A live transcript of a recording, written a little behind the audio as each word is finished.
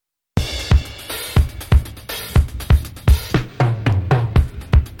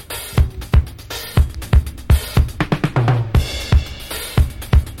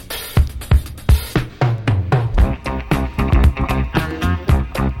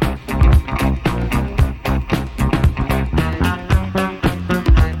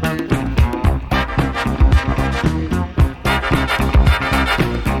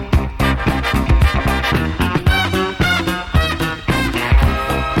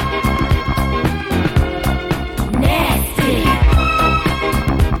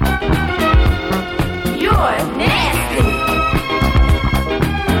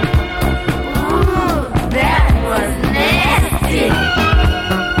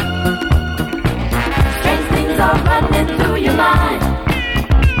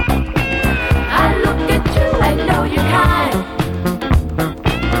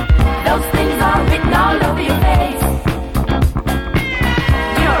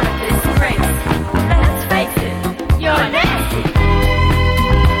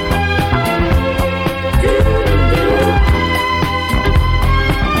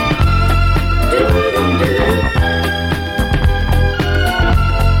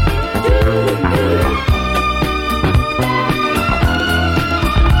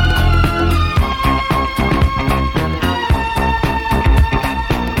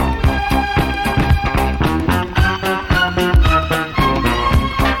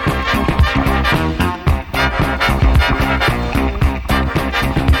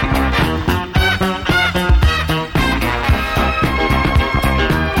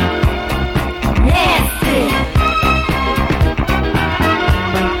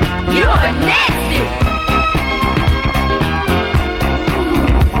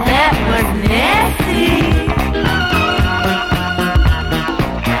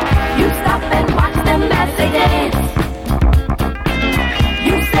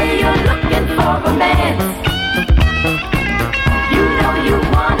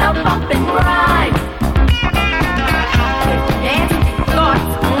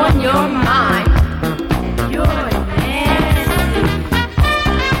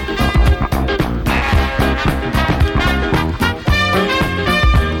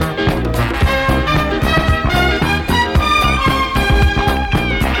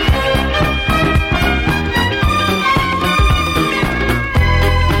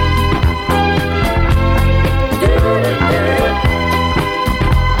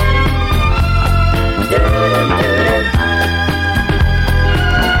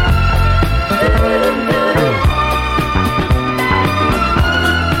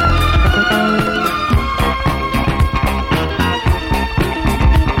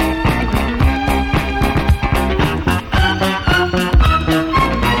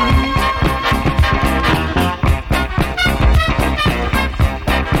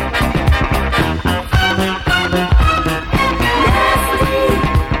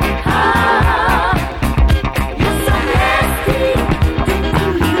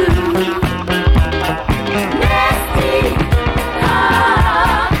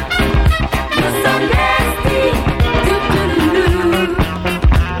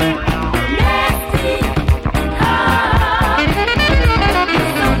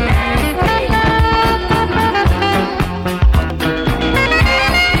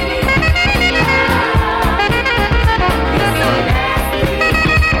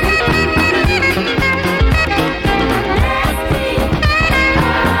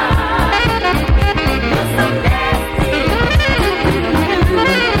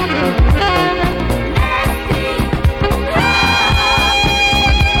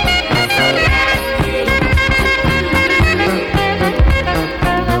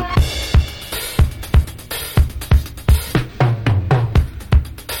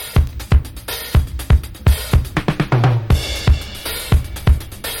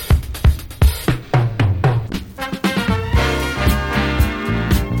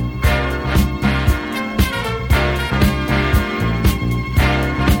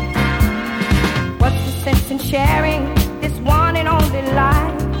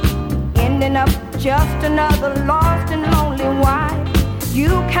just another lost and lonely wife. You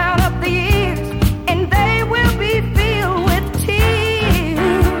count up the years and they will be filled with tears.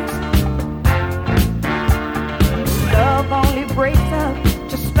 Love only breaks up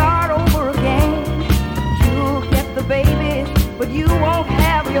to start over again. You'll get the babies, but you won't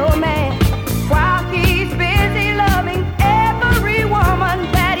have your man. While he's busy loving every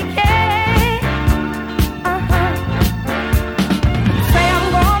woman that he can. Say I'm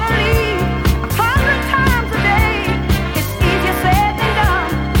gonna leave 100 times a day. It's easier said than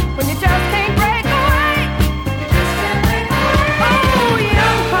done when you just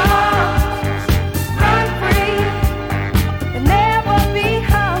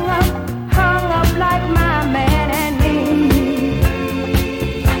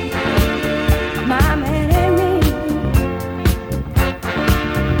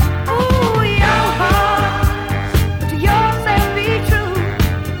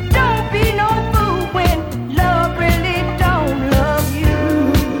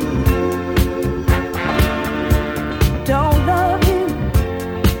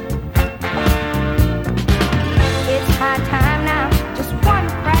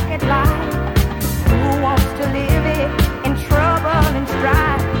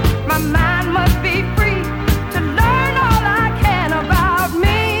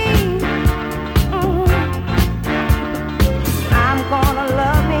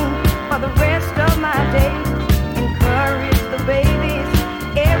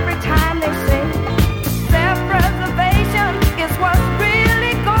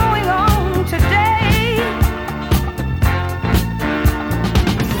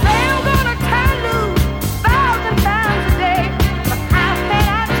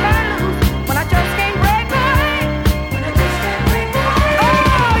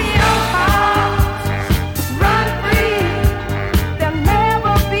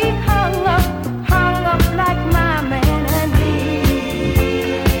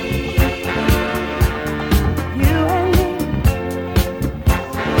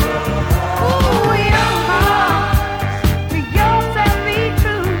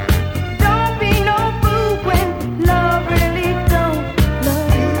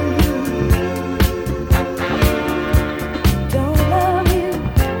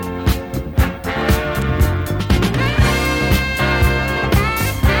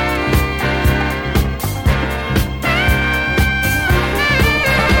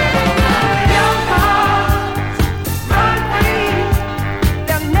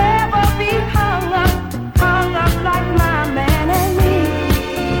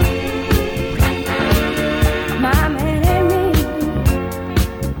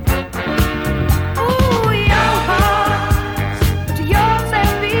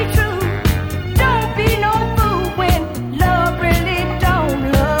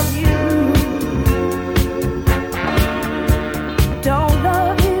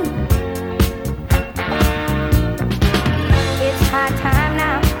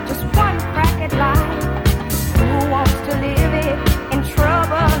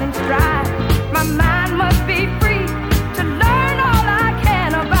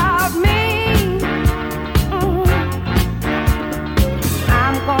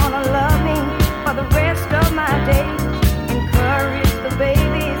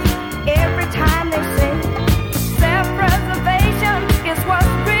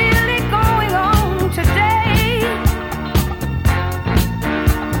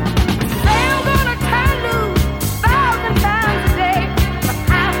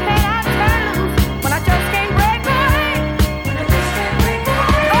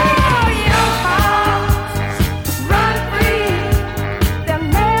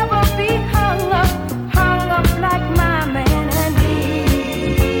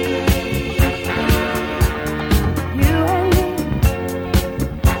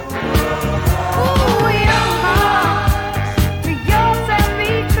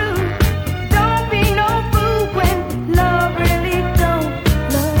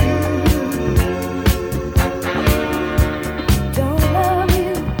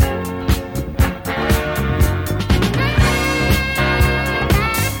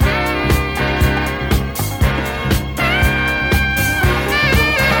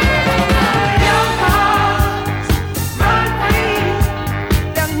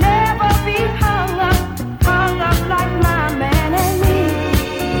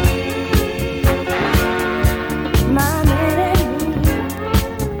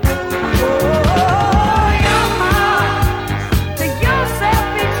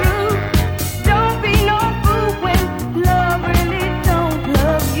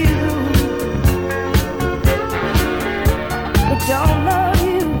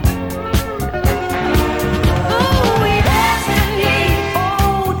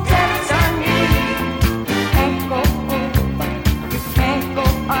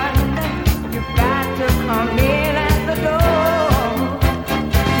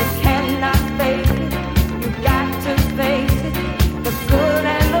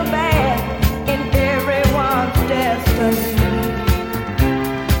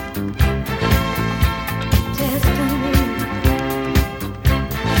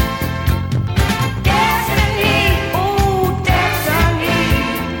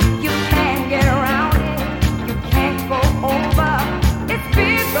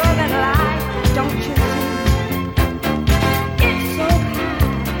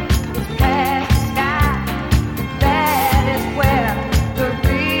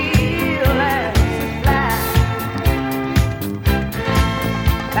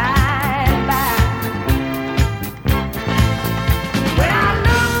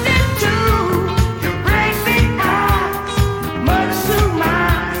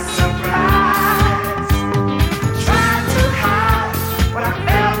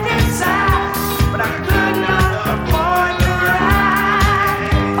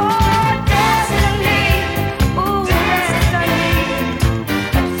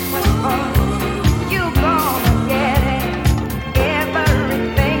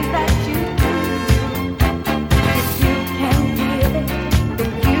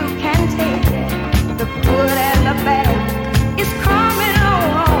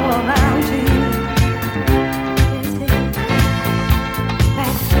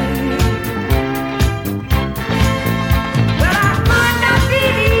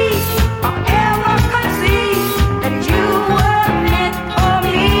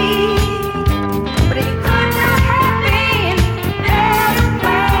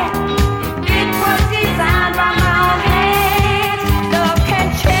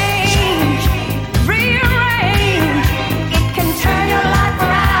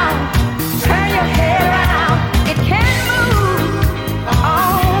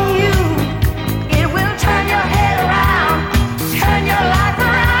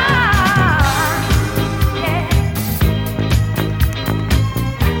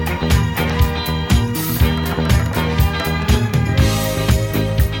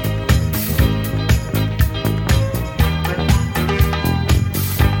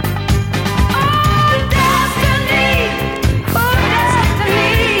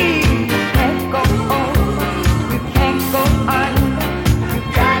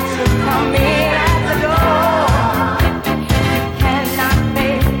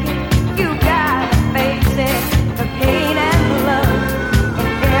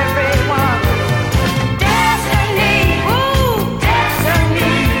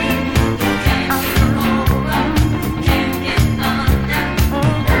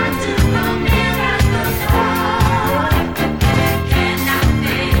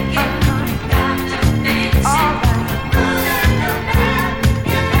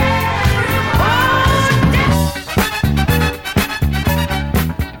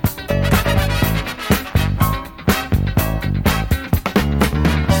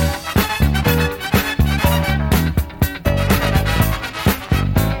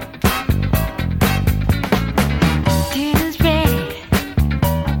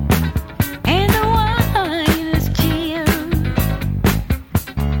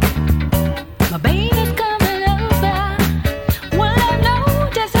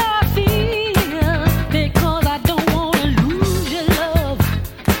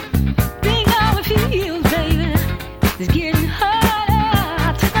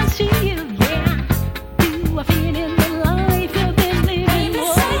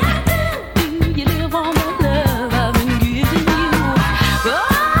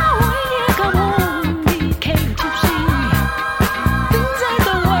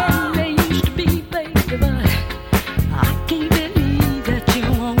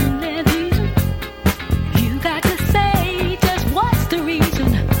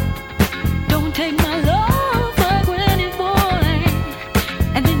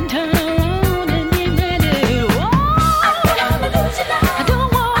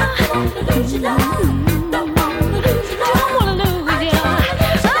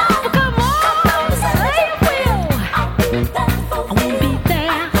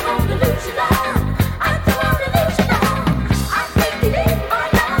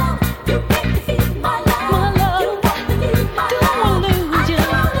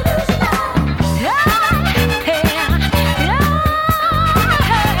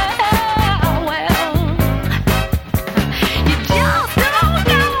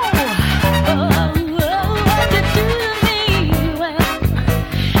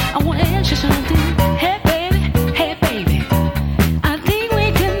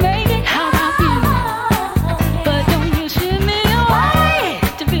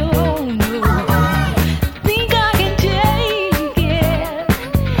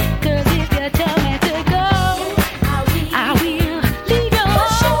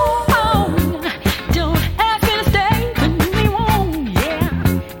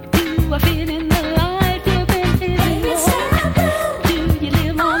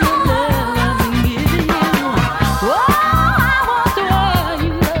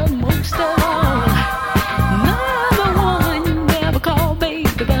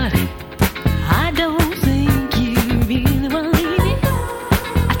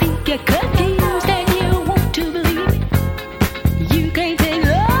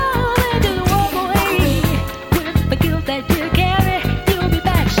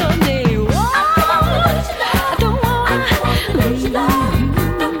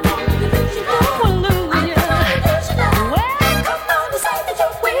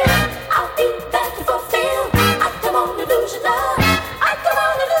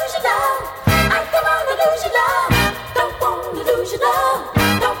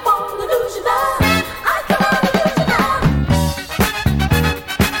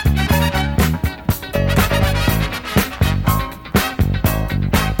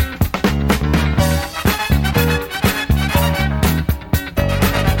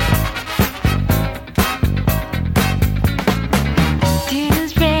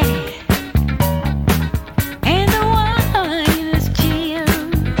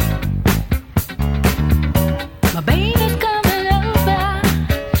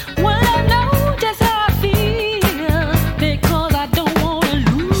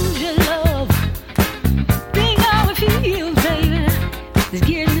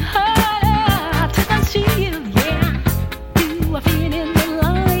Boy,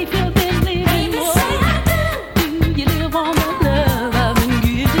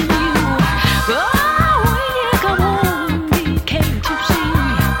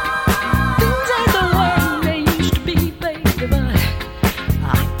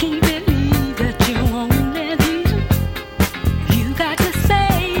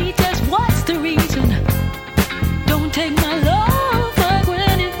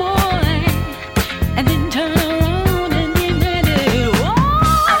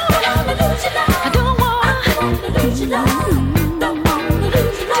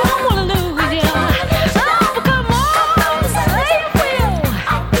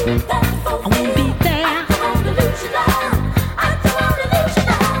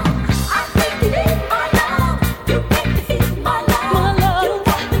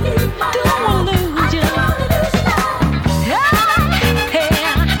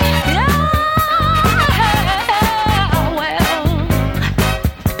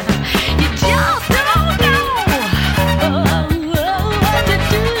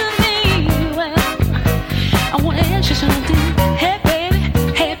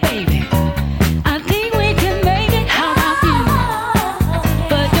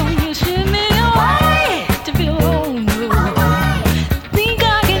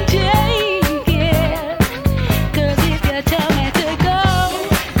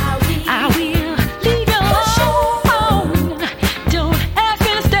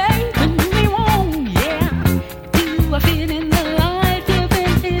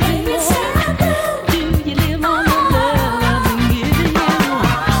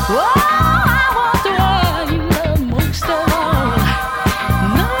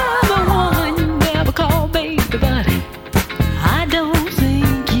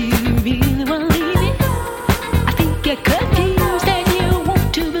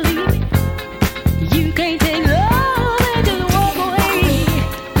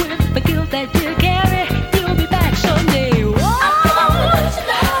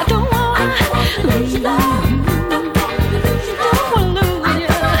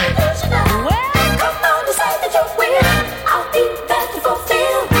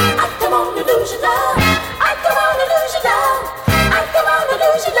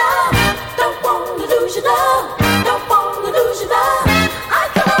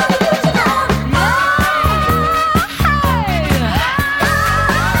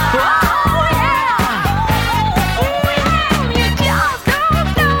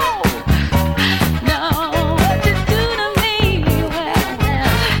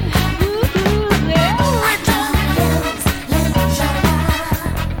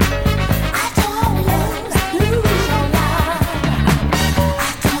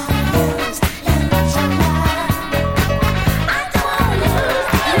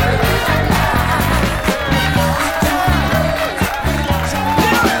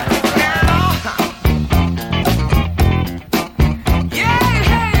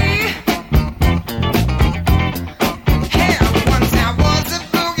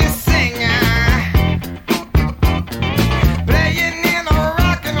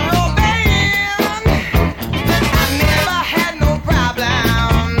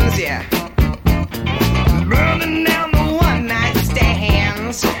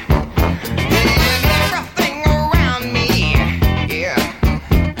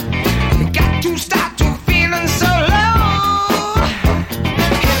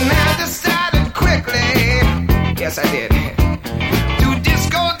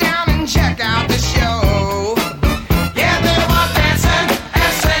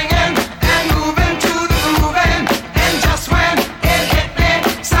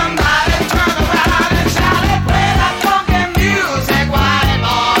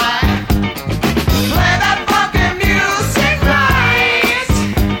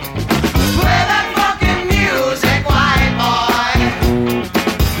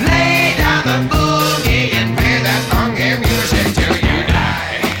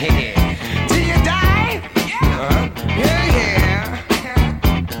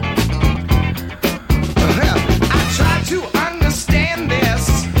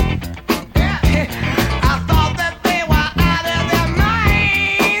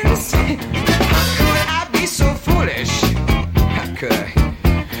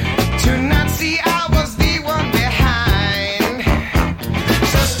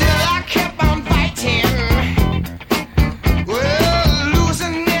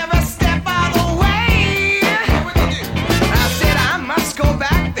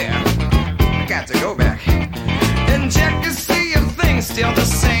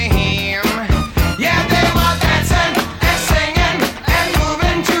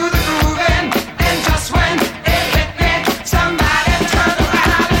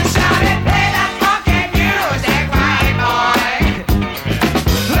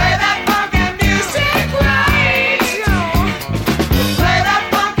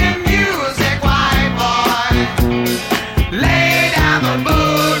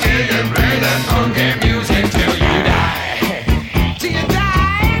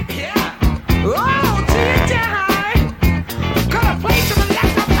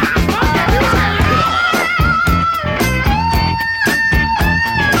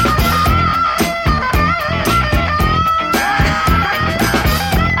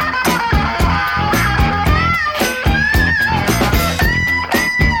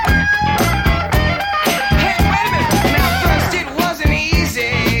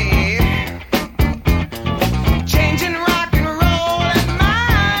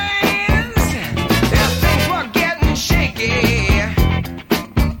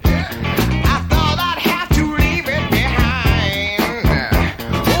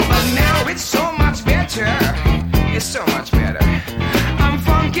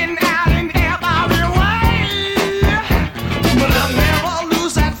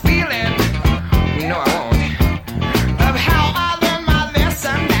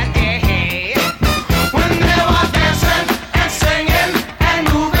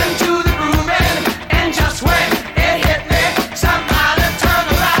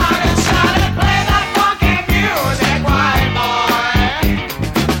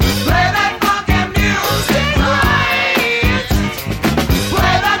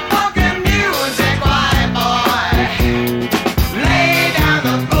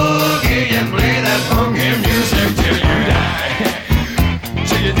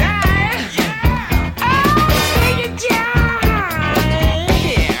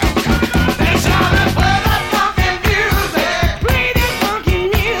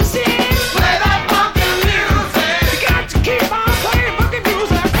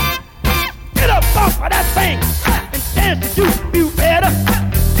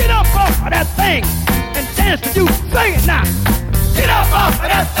 of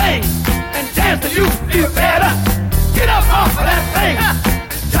that thing and dance till you feel better. Get up off of that thing.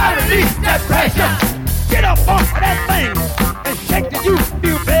 Try to release that pressure. Get up off of that thing and shake till you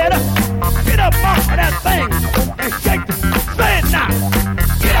feel better. Get up off of that thing and shake till say it now.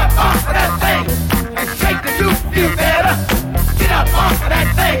 Get up off of that thing and shake till you feel better. Get up off of that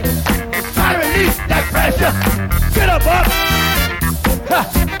thing and try to release that pressure. Get up. Ha.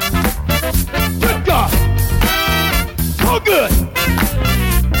 Good God. So good.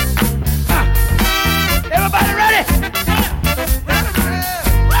 Everybody ready?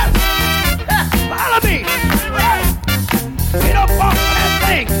 Follow me. Get up off of that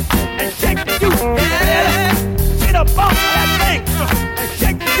thing and shake the juice. Get up off of that thing and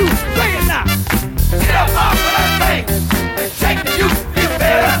shake the juice. Sing it now. Get up off of that thing and shake the juice. Feel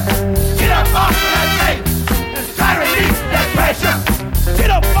better. Get up off of that thing and try to release that pressure. Get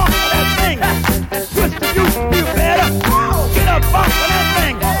up off of that thing and twist the juice. Feel better. Get up off of that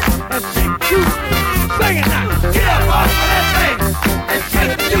thing and shake the juice. Sing it now. Get up off of that thing and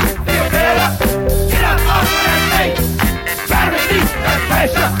shake the juice. Feel better. Get up off of that thing and try to release that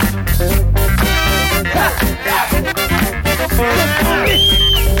pressure.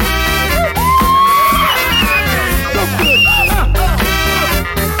 So good.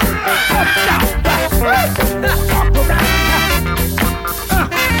 Walk around.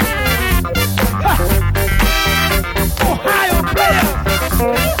 Ohio players.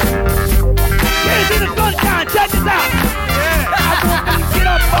 Get into the sunshine. Check this out. I want you to get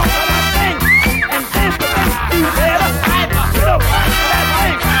up off of that thing and dance to make you better. Get up off of that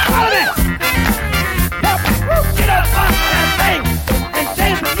thing. Follow me. Get up off of that thing and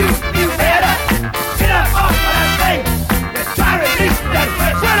dance to you feel better. Get up off of that thing and try to release that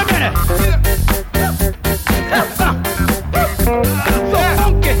pressure. Wait a minute. So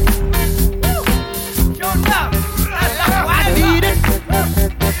funky. Showed up. I need it.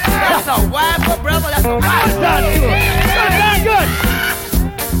 That's a wiper, brother. That's a wiper. That's good. That's good.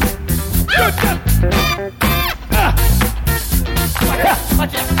 Good.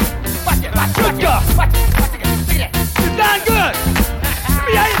 Watch it. Watch it. Watch it. Good job. Watch it. Watch it. See that? You done good. Let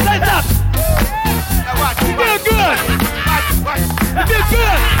me hear you say something. You feel good. You feel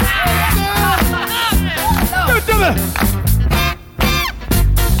good. Good to me.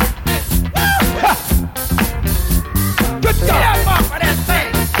 Good job. Get up off of that thing.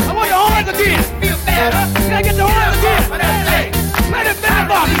 I want your horns again. Feel better. Can I get the horns again? Play the back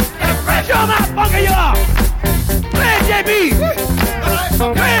off. Show them how funky you are. Play it, JB.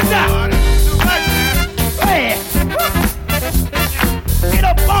 Play it now. Play it. Get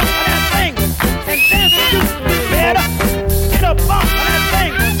up off of that thing and dance to you feel better. Get up off of that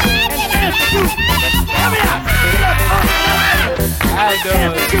thing and dance to you. Help me out. Get up off of that thing.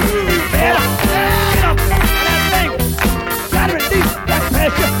 Dance to you feel better. Get up off of that thing. Try to release that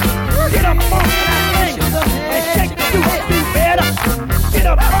pressure. Get up off of that thing and shake the juice. Do better. Get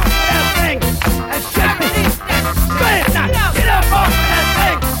up off of that thing and shake the juice. Say it now. Get up off of that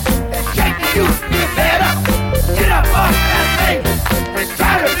thing and shake the juice. Do better. Get up off of that thing and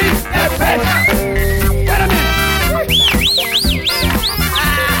try to release that pressure. Wait a minute.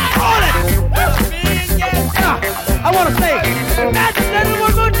 Hold it. I want to say, that's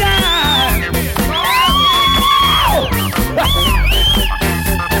one more time.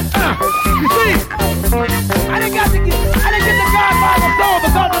 You see, I didn't get the Godfather soul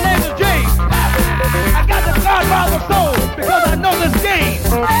because the name is James. I got the Godfather soul because I know this game.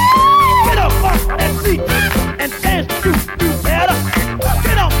 Get up off of that seat and dance to you better.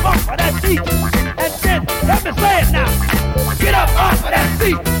 Get up off of that seat and dance. Let me say it now. Get up off of that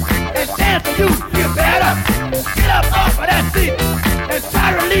seat and dance to you feel better. Get up off of that seat and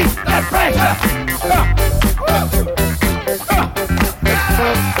try to release that pressure. Get up.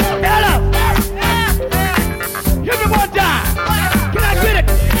 Give me one time. Can I get it?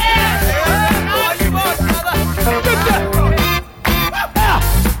 All you want, brother.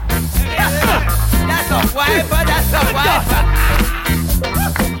 That's a wiper. That's a wiper.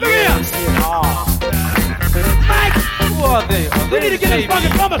 Look here. Mike. Who are they? We need to get this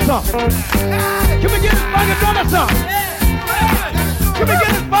fucking drummer some. Can we get this fucking drummer some? Can we get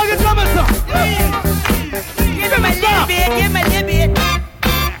this fucking drummer some? Give me a little bit. Give me a little bit.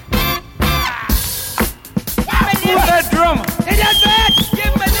 Who's that drummer? Is that bad?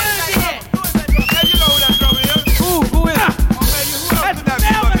 Give me a little bit. Hey, you know who that drummer is? Who is it? That's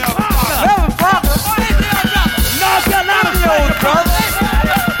Melvin Parker. Melvin Parker? North Carolina, old brother.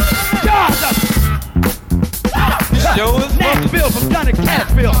 Georgia. Show us Nashville from Johnny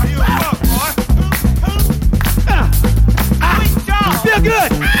Cashville. You fuck, boy. Feel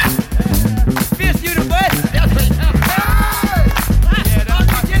good. Fist you the butt.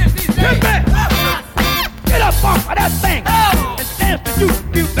 that thing and dance till you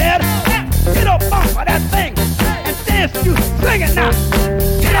feel better. Get up off of that thing and dance till you sing it now.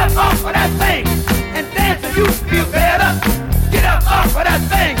 Get up off of that thing and dance till you feel better. Get up off of that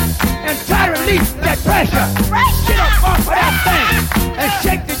thing and try to release that pressure. Get up off of that thing and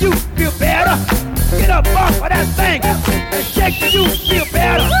shake till you feel better. Get up off of that thing and shake till you feel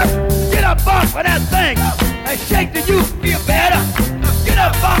better. Get up off of that thing and shake till you feel better. Get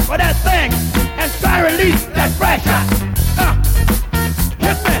up off of that thing and try to release that pressure.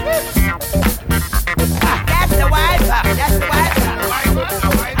 Hit me. That's the wiper. That's the wiper.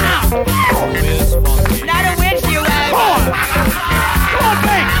 Not a windshield wiper. Come on,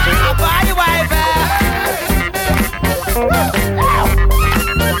 thing. A body wiper.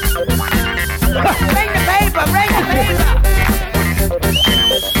 Bring the paper. Bring the paper.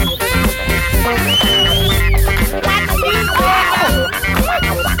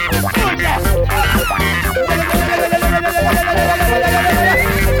 Got the newspaper.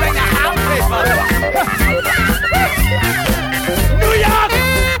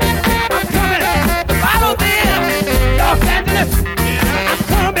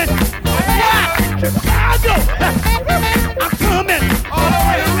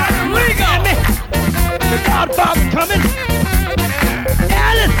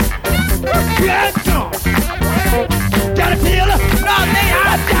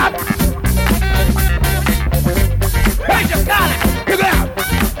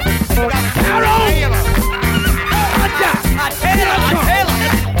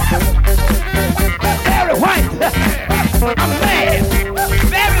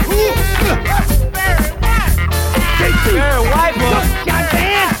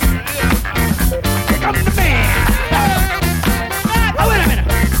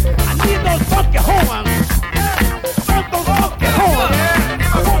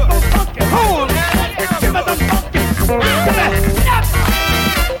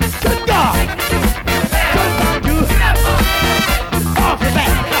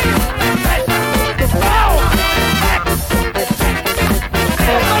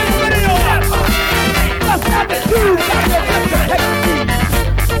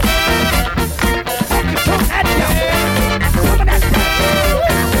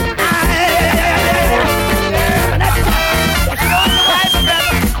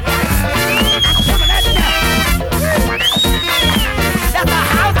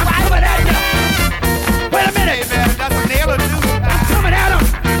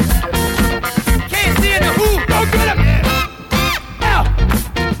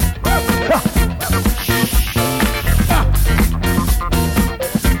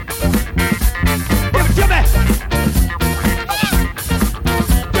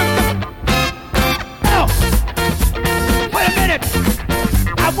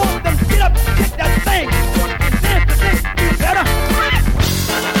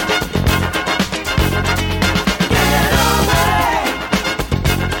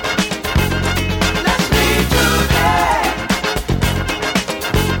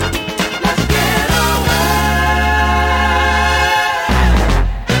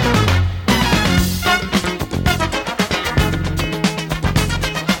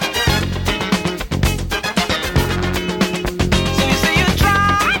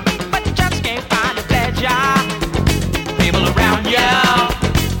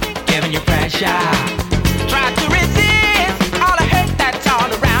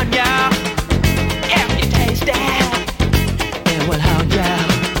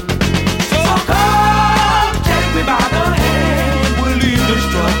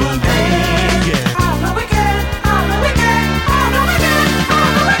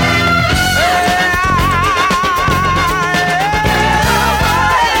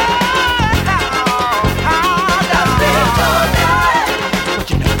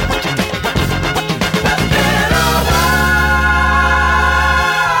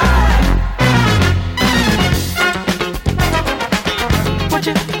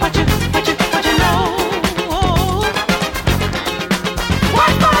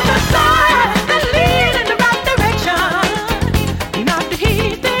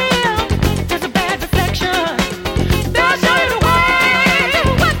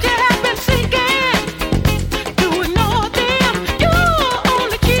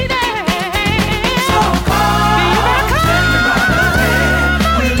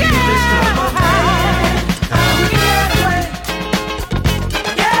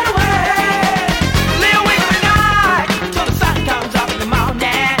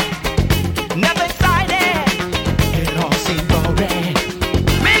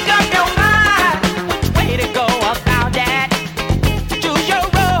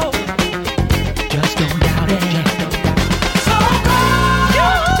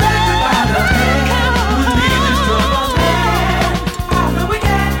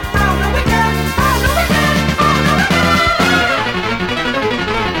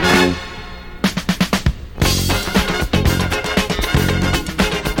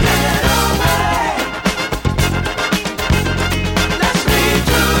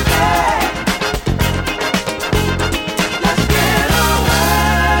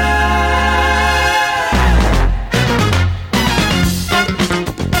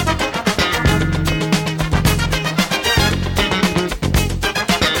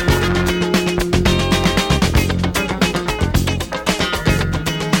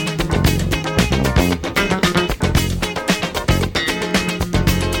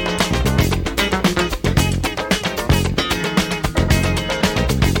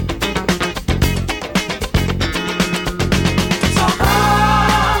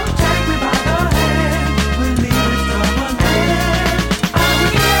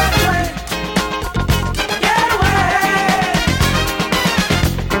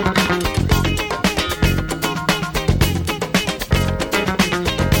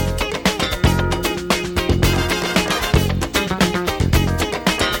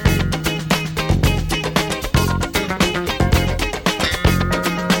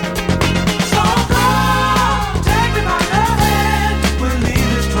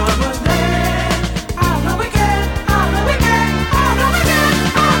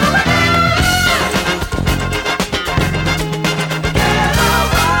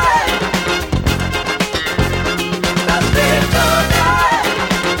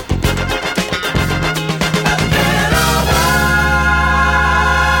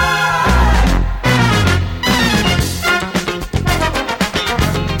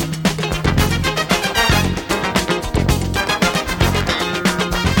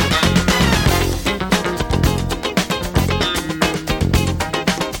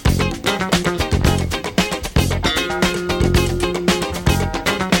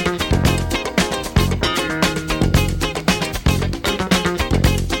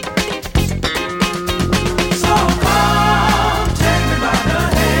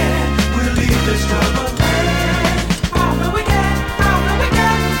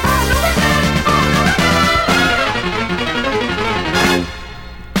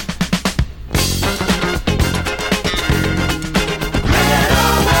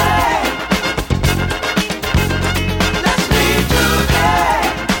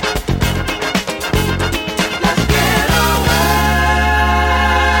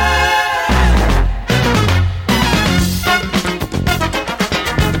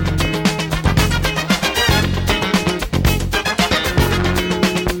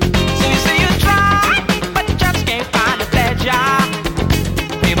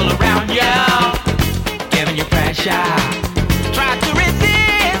 pressure. Try to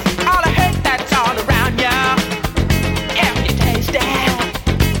resist all the hate that's all around you. If you taste it,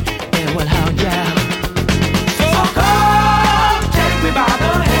 it will hold you. So come, take me by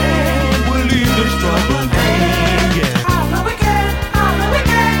the hand. We'll leave the struggle hang, yeah. All the weekend, all the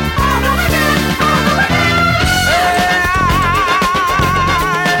weekend, all the weekend, all the weekend.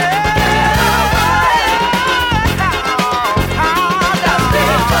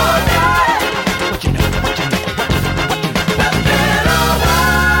 What you know, what you know, what you know, what you know.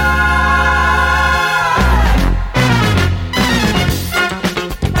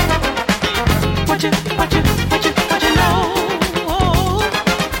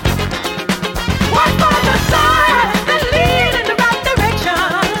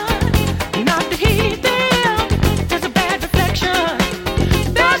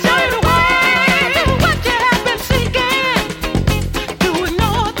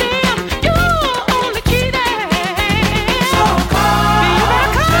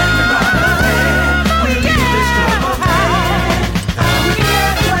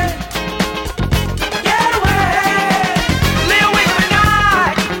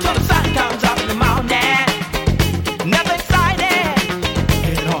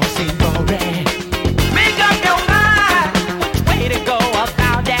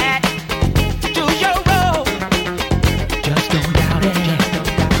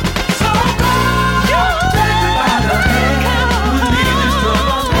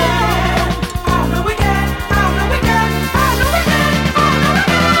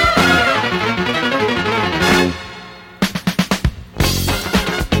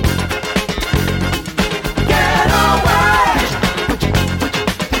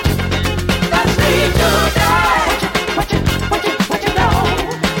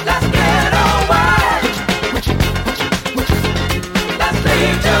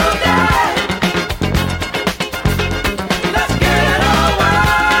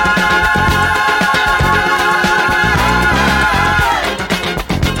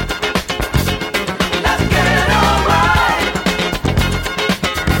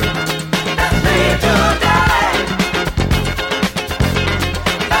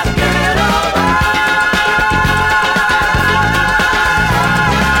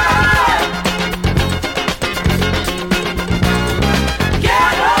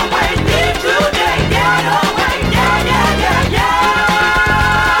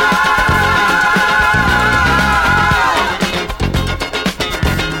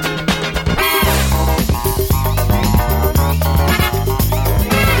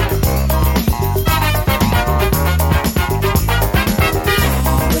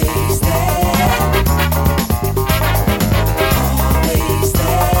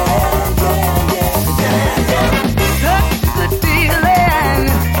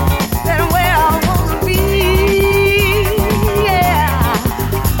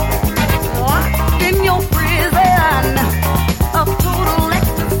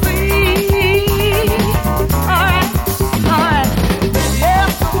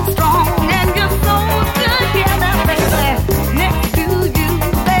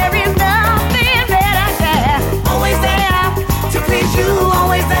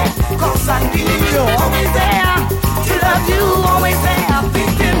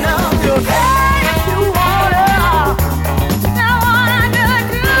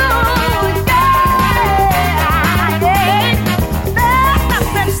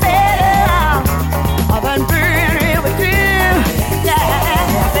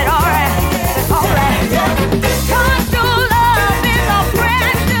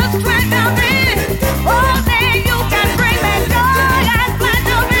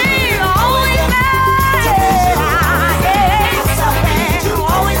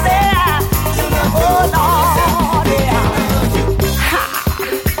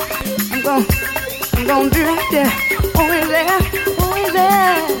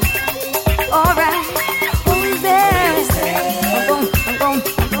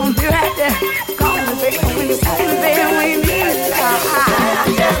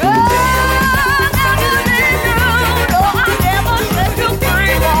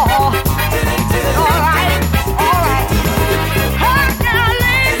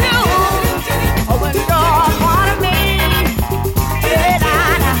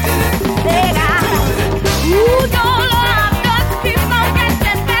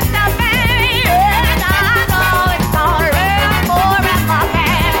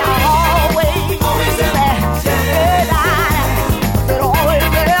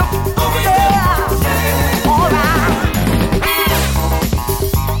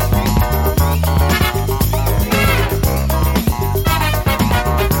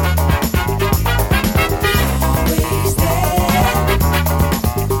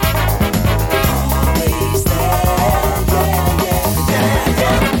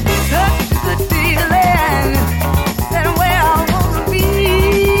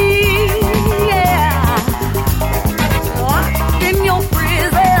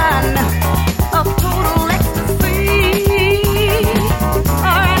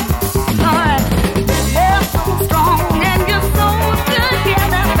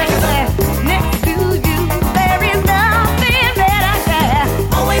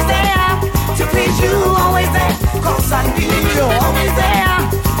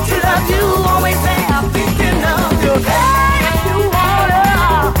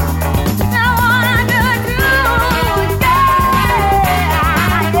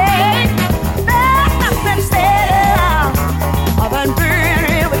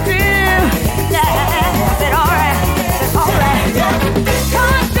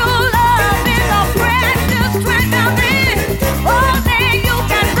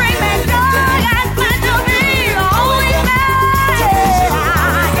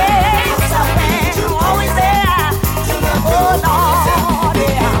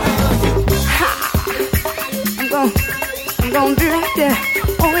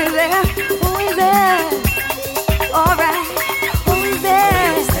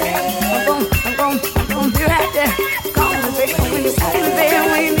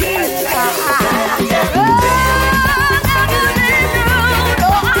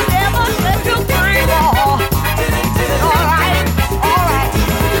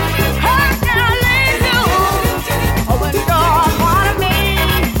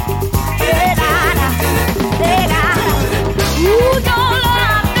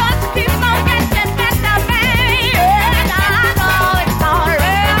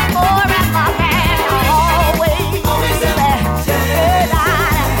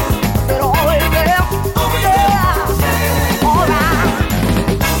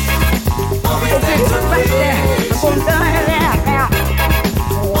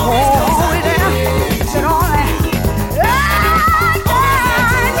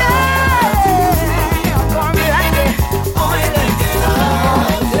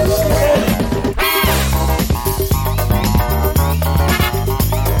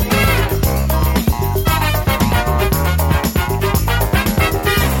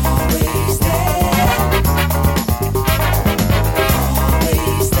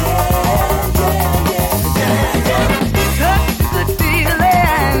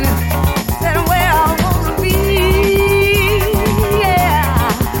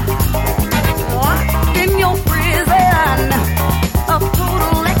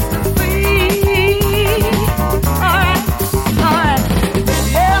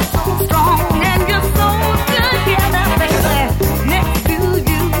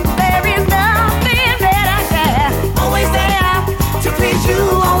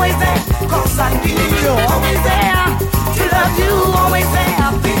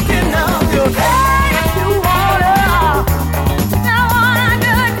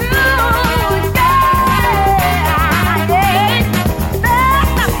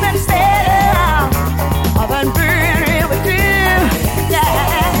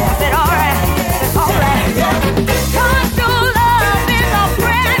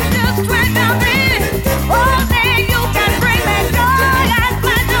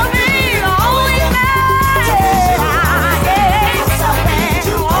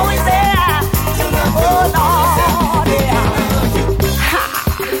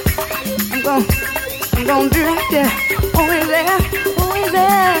 gonna be right there. Always there, always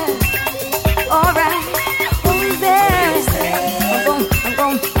there. All right, always there.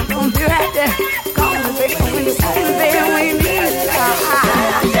 I'm gonna be right there. Gonna be when you always there when you need it.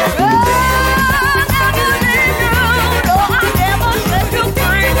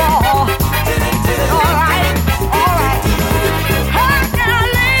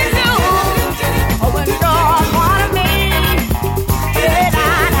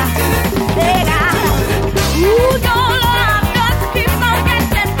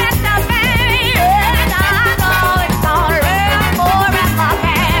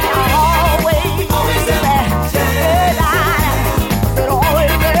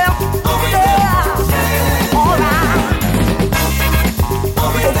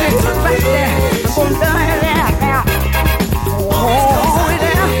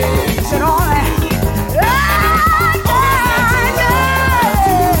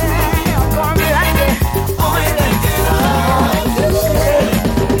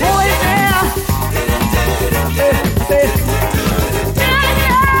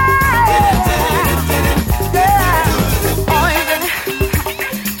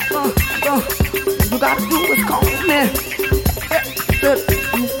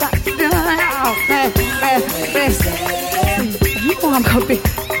 I'm coming.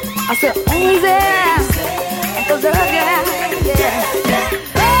 I said, always there. Cause yeah, yeah.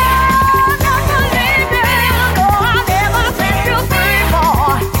 Oh, never leave you. No, I'll never set you free,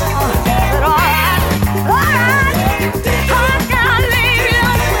 boy. But alright. I can't leave you.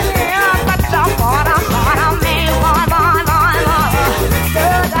 But I thought me one.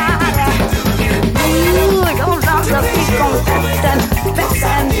 Ooh, it goes on the beat, goes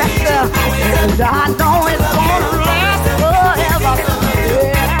faster and faster. And I know it's gonna last forever.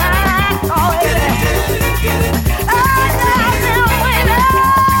 Yeah.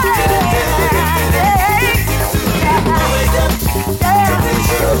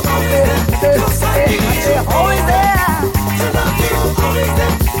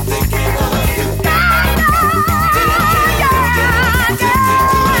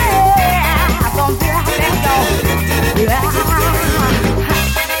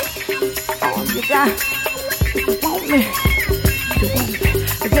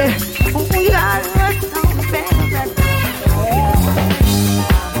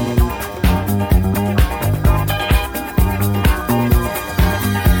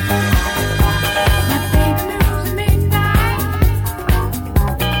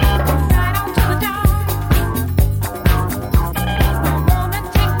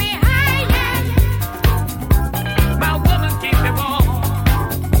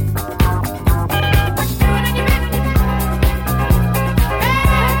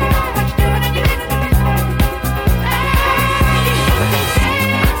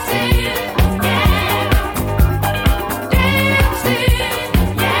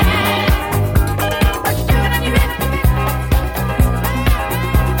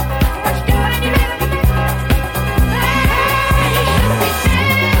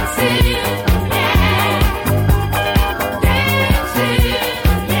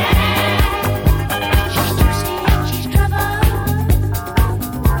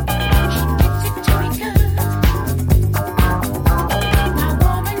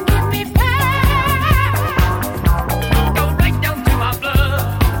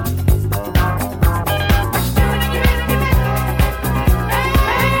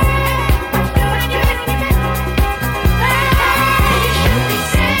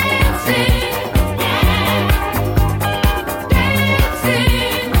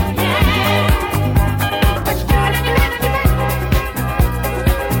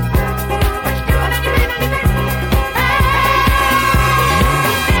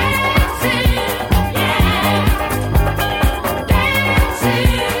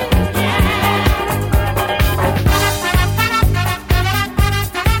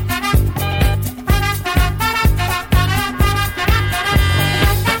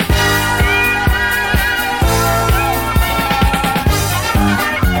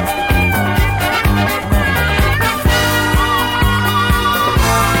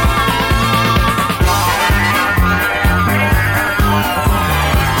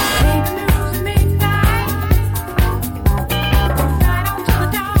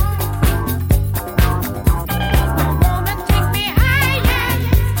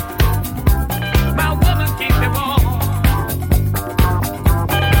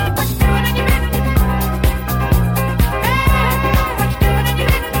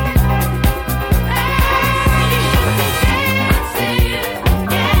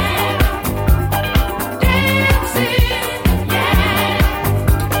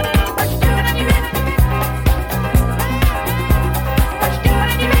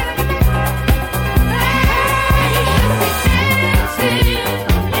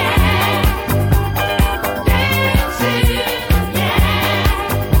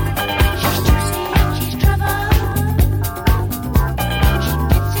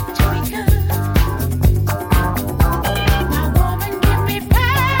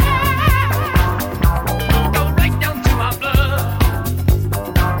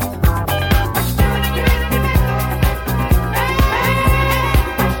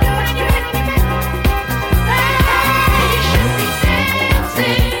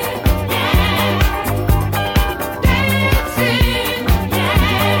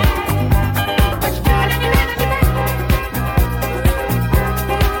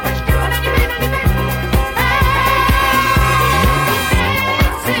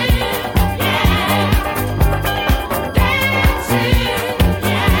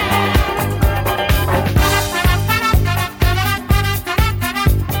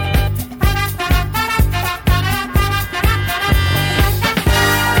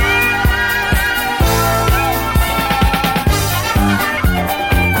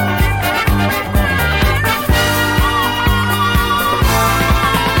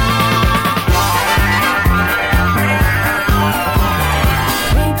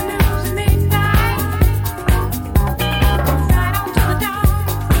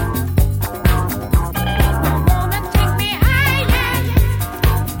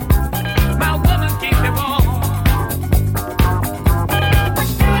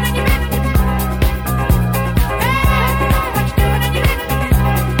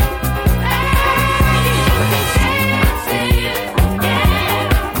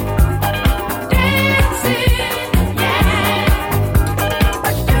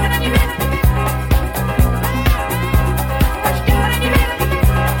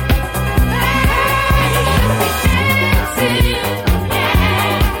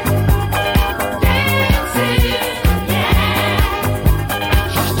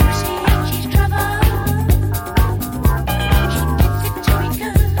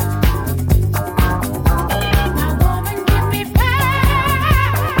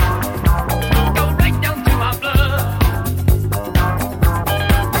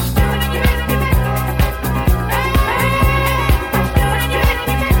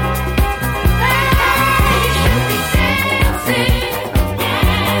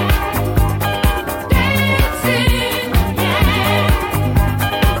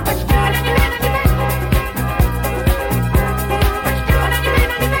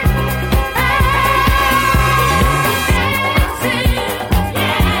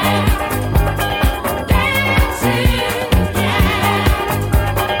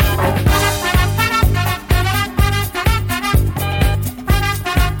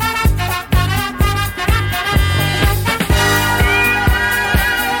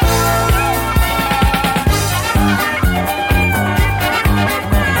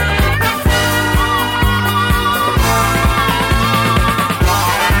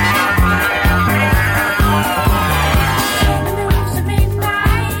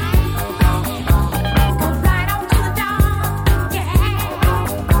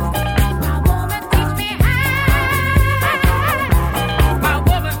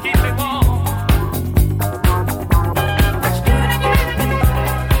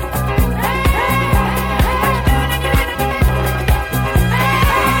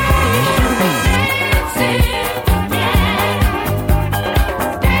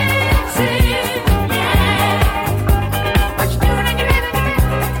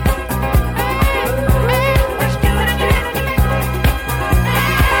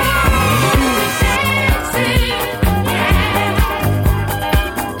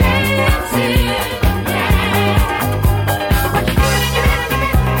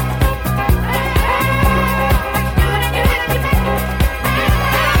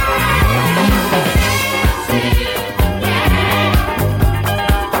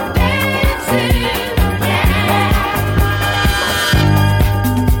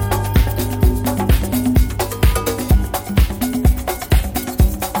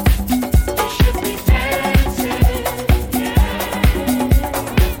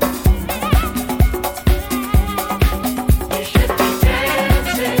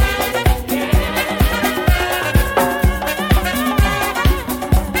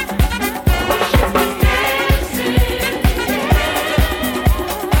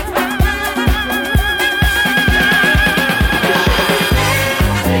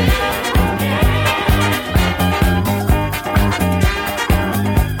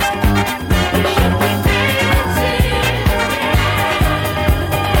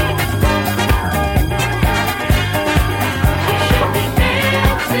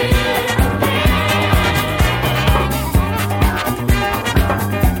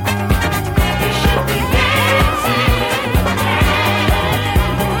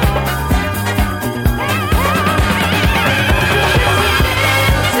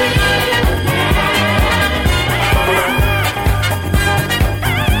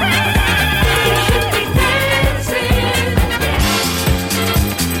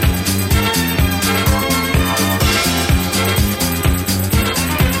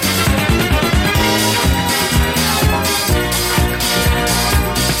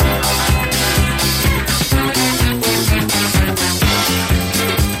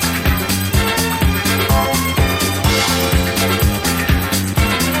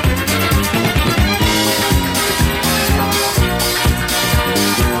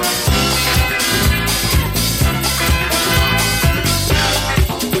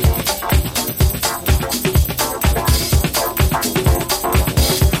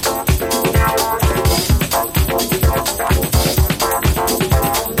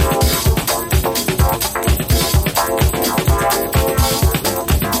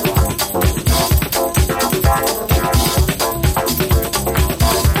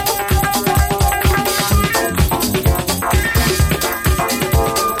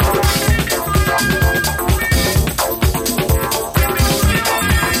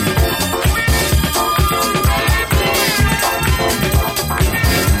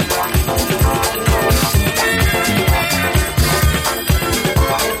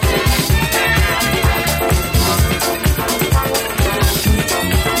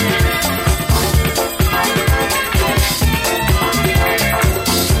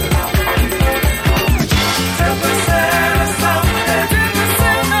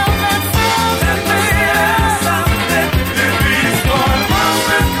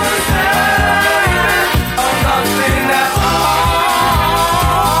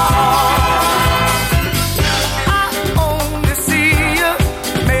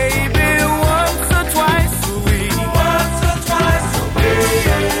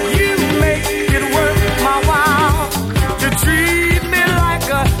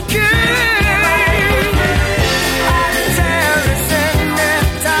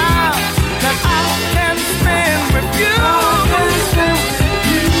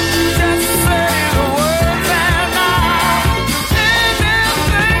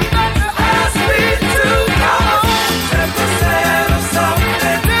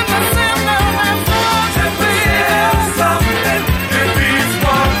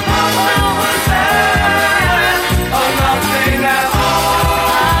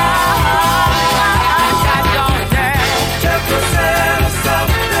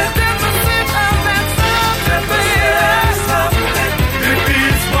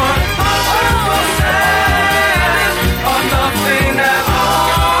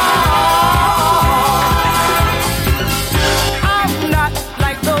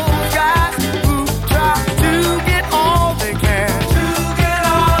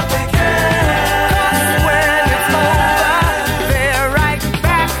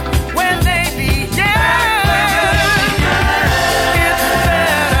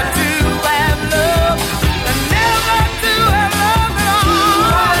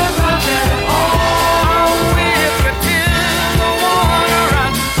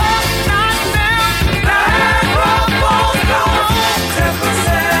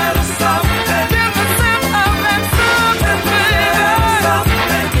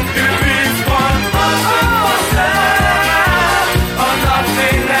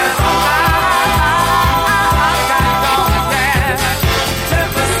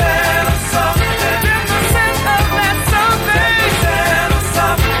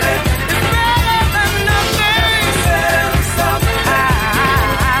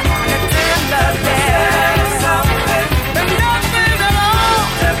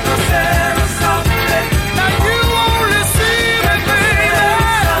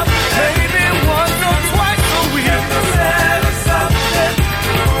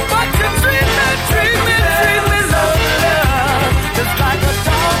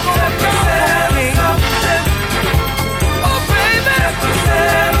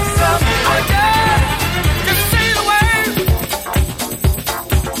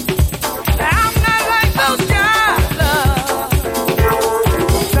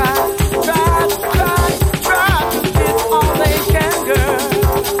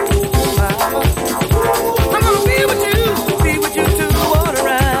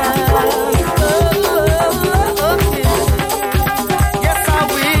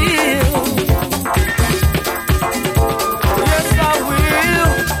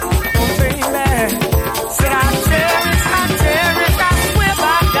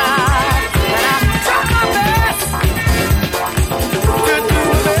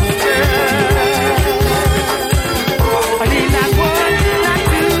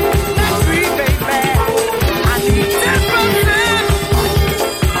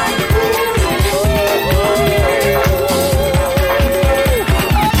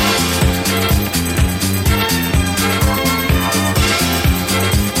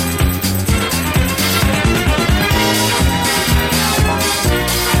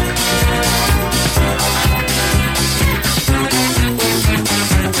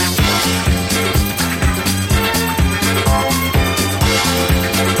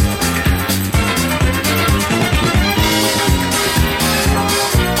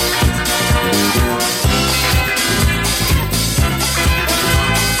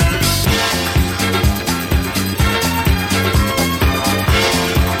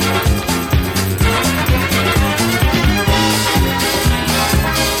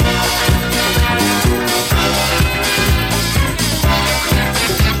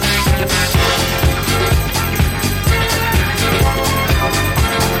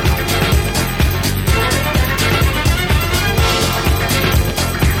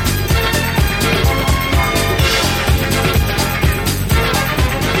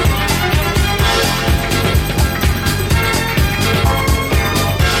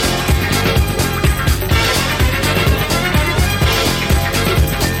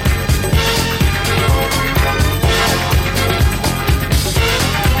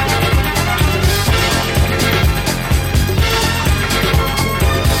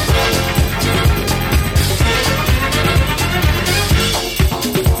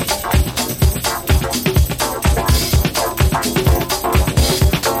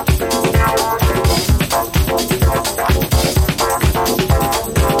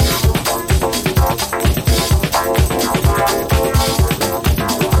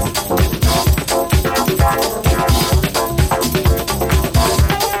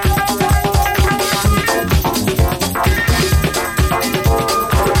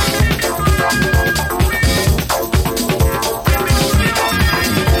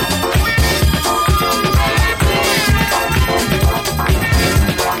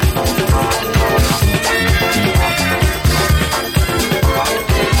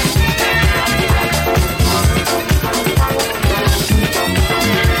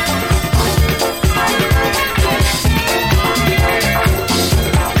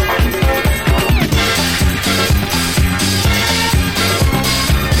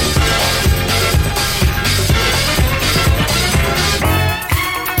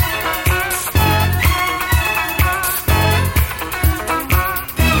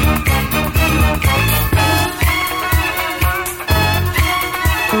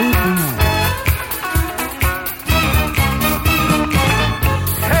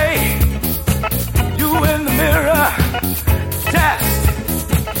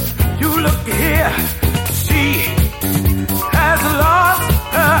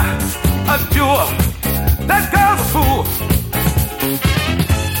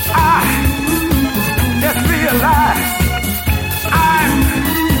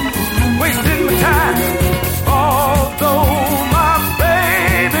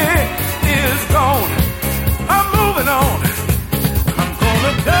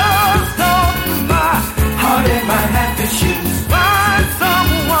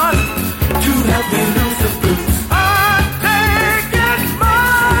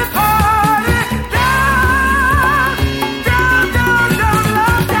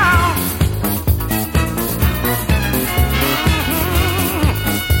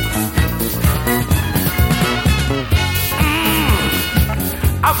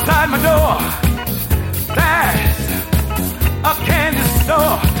 Outside my door, there's a candy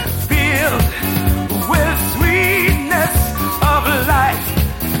store filled with sweetness of life.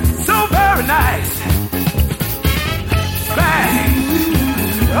 So very nice. Bang!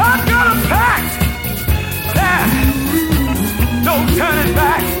 I've got a pact. There's no turning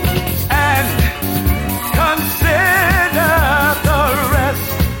back. And consider the rest.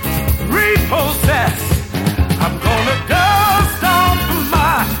 Repossess. I'm gonna dust off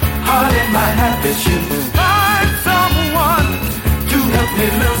my heart and my happy shoes. Find someone to help me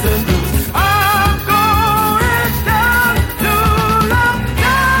lose the blues. I'm going down to love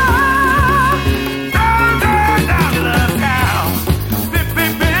town. Down to love town. Bip,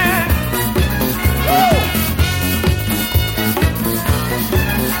 bip, bip. Woo!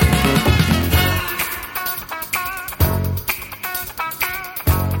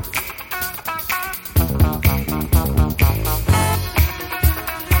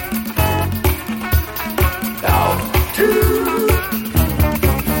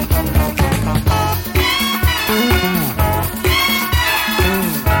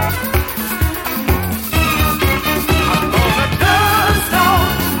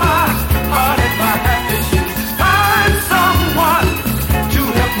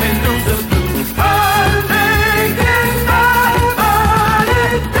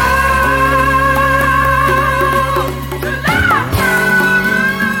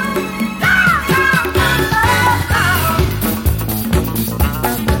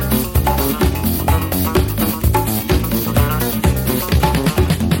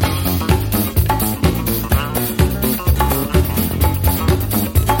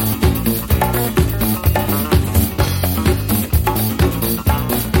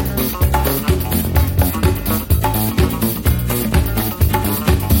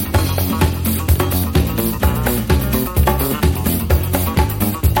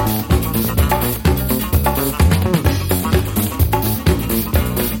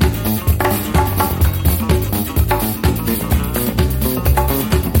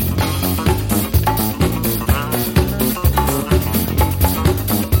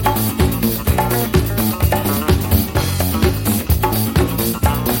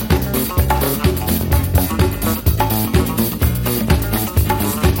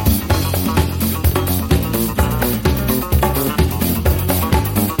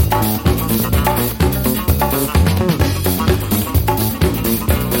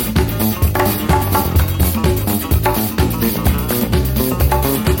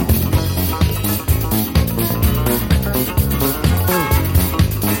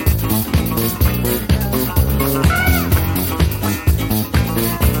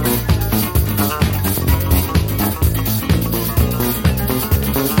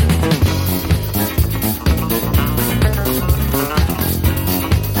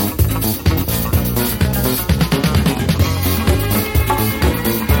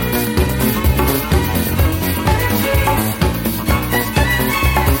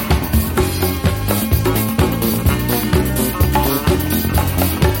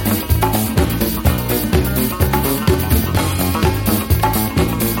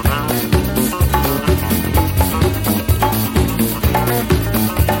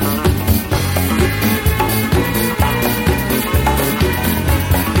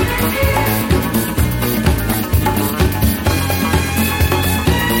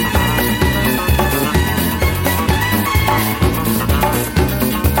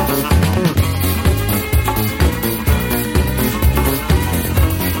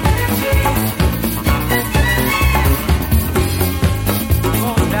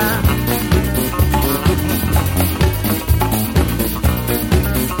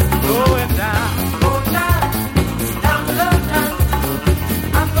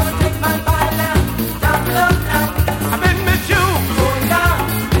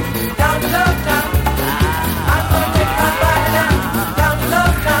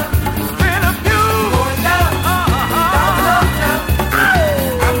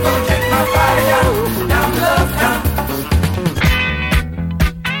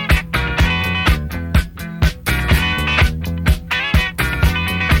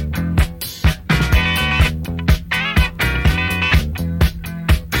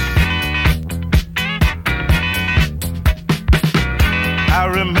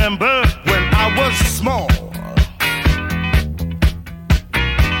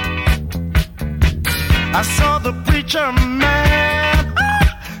 I saw the preacher man,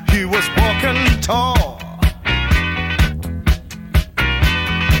 he was walking tall.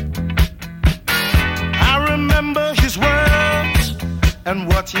 I remember his words and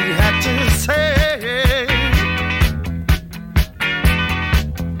what he had to say.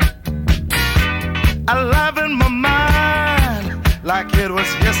 alive in my mind like it was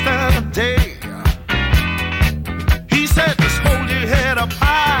yesterday. He said, just hold your head up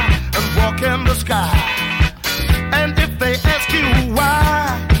high and walk in the sky. And if they ask you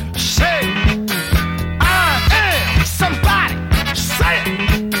why, say, I am somebody. Say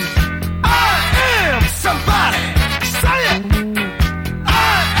it. I am somebody. Say it. I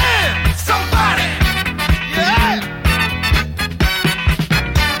am somebody. Yeah.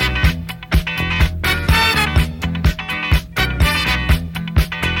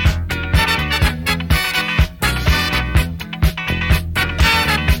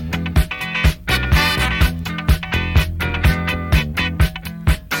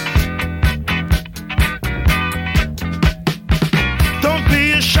 Don't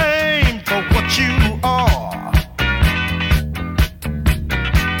be ashamed for what you are.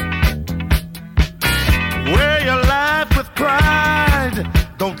 Wear your life with pride.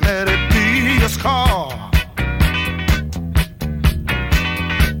 Don't let it be a scar.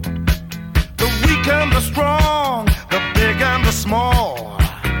 The weak and the strong, the big and the small,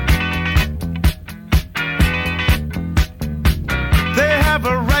 they have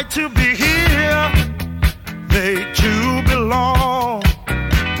a right to be here. They too belong.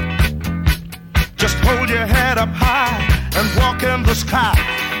 Just hold your head up high and walk in the sky.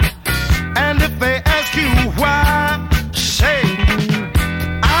 And if they ask you why, say,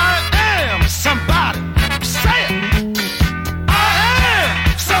 I am somebody. Say it. I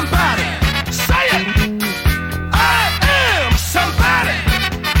am somebody. Say it. I am somebody.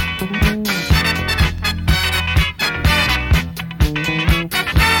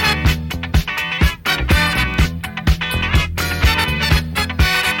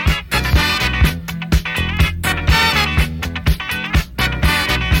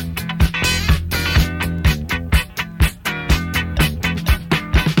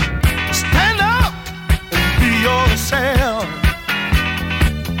 Stand up and be yourself.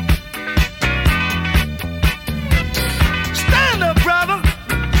 Stand up, brother,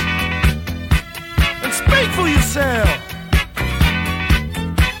 and speak for yourself.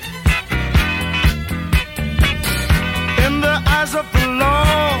 In the eyes of the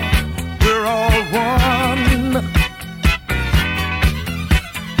law, we're all one.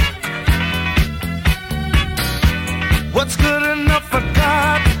 What's good enough for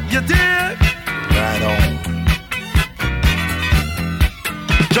God, you did right on.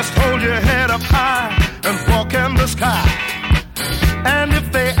 Just hold your head up high and walk in the sky. And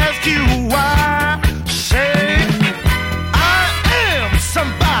if they ask you why, say, I am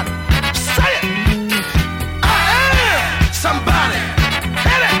somebody. Say it. I am somebody.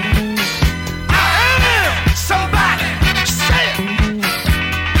 Hit it. I am somebody. Say it.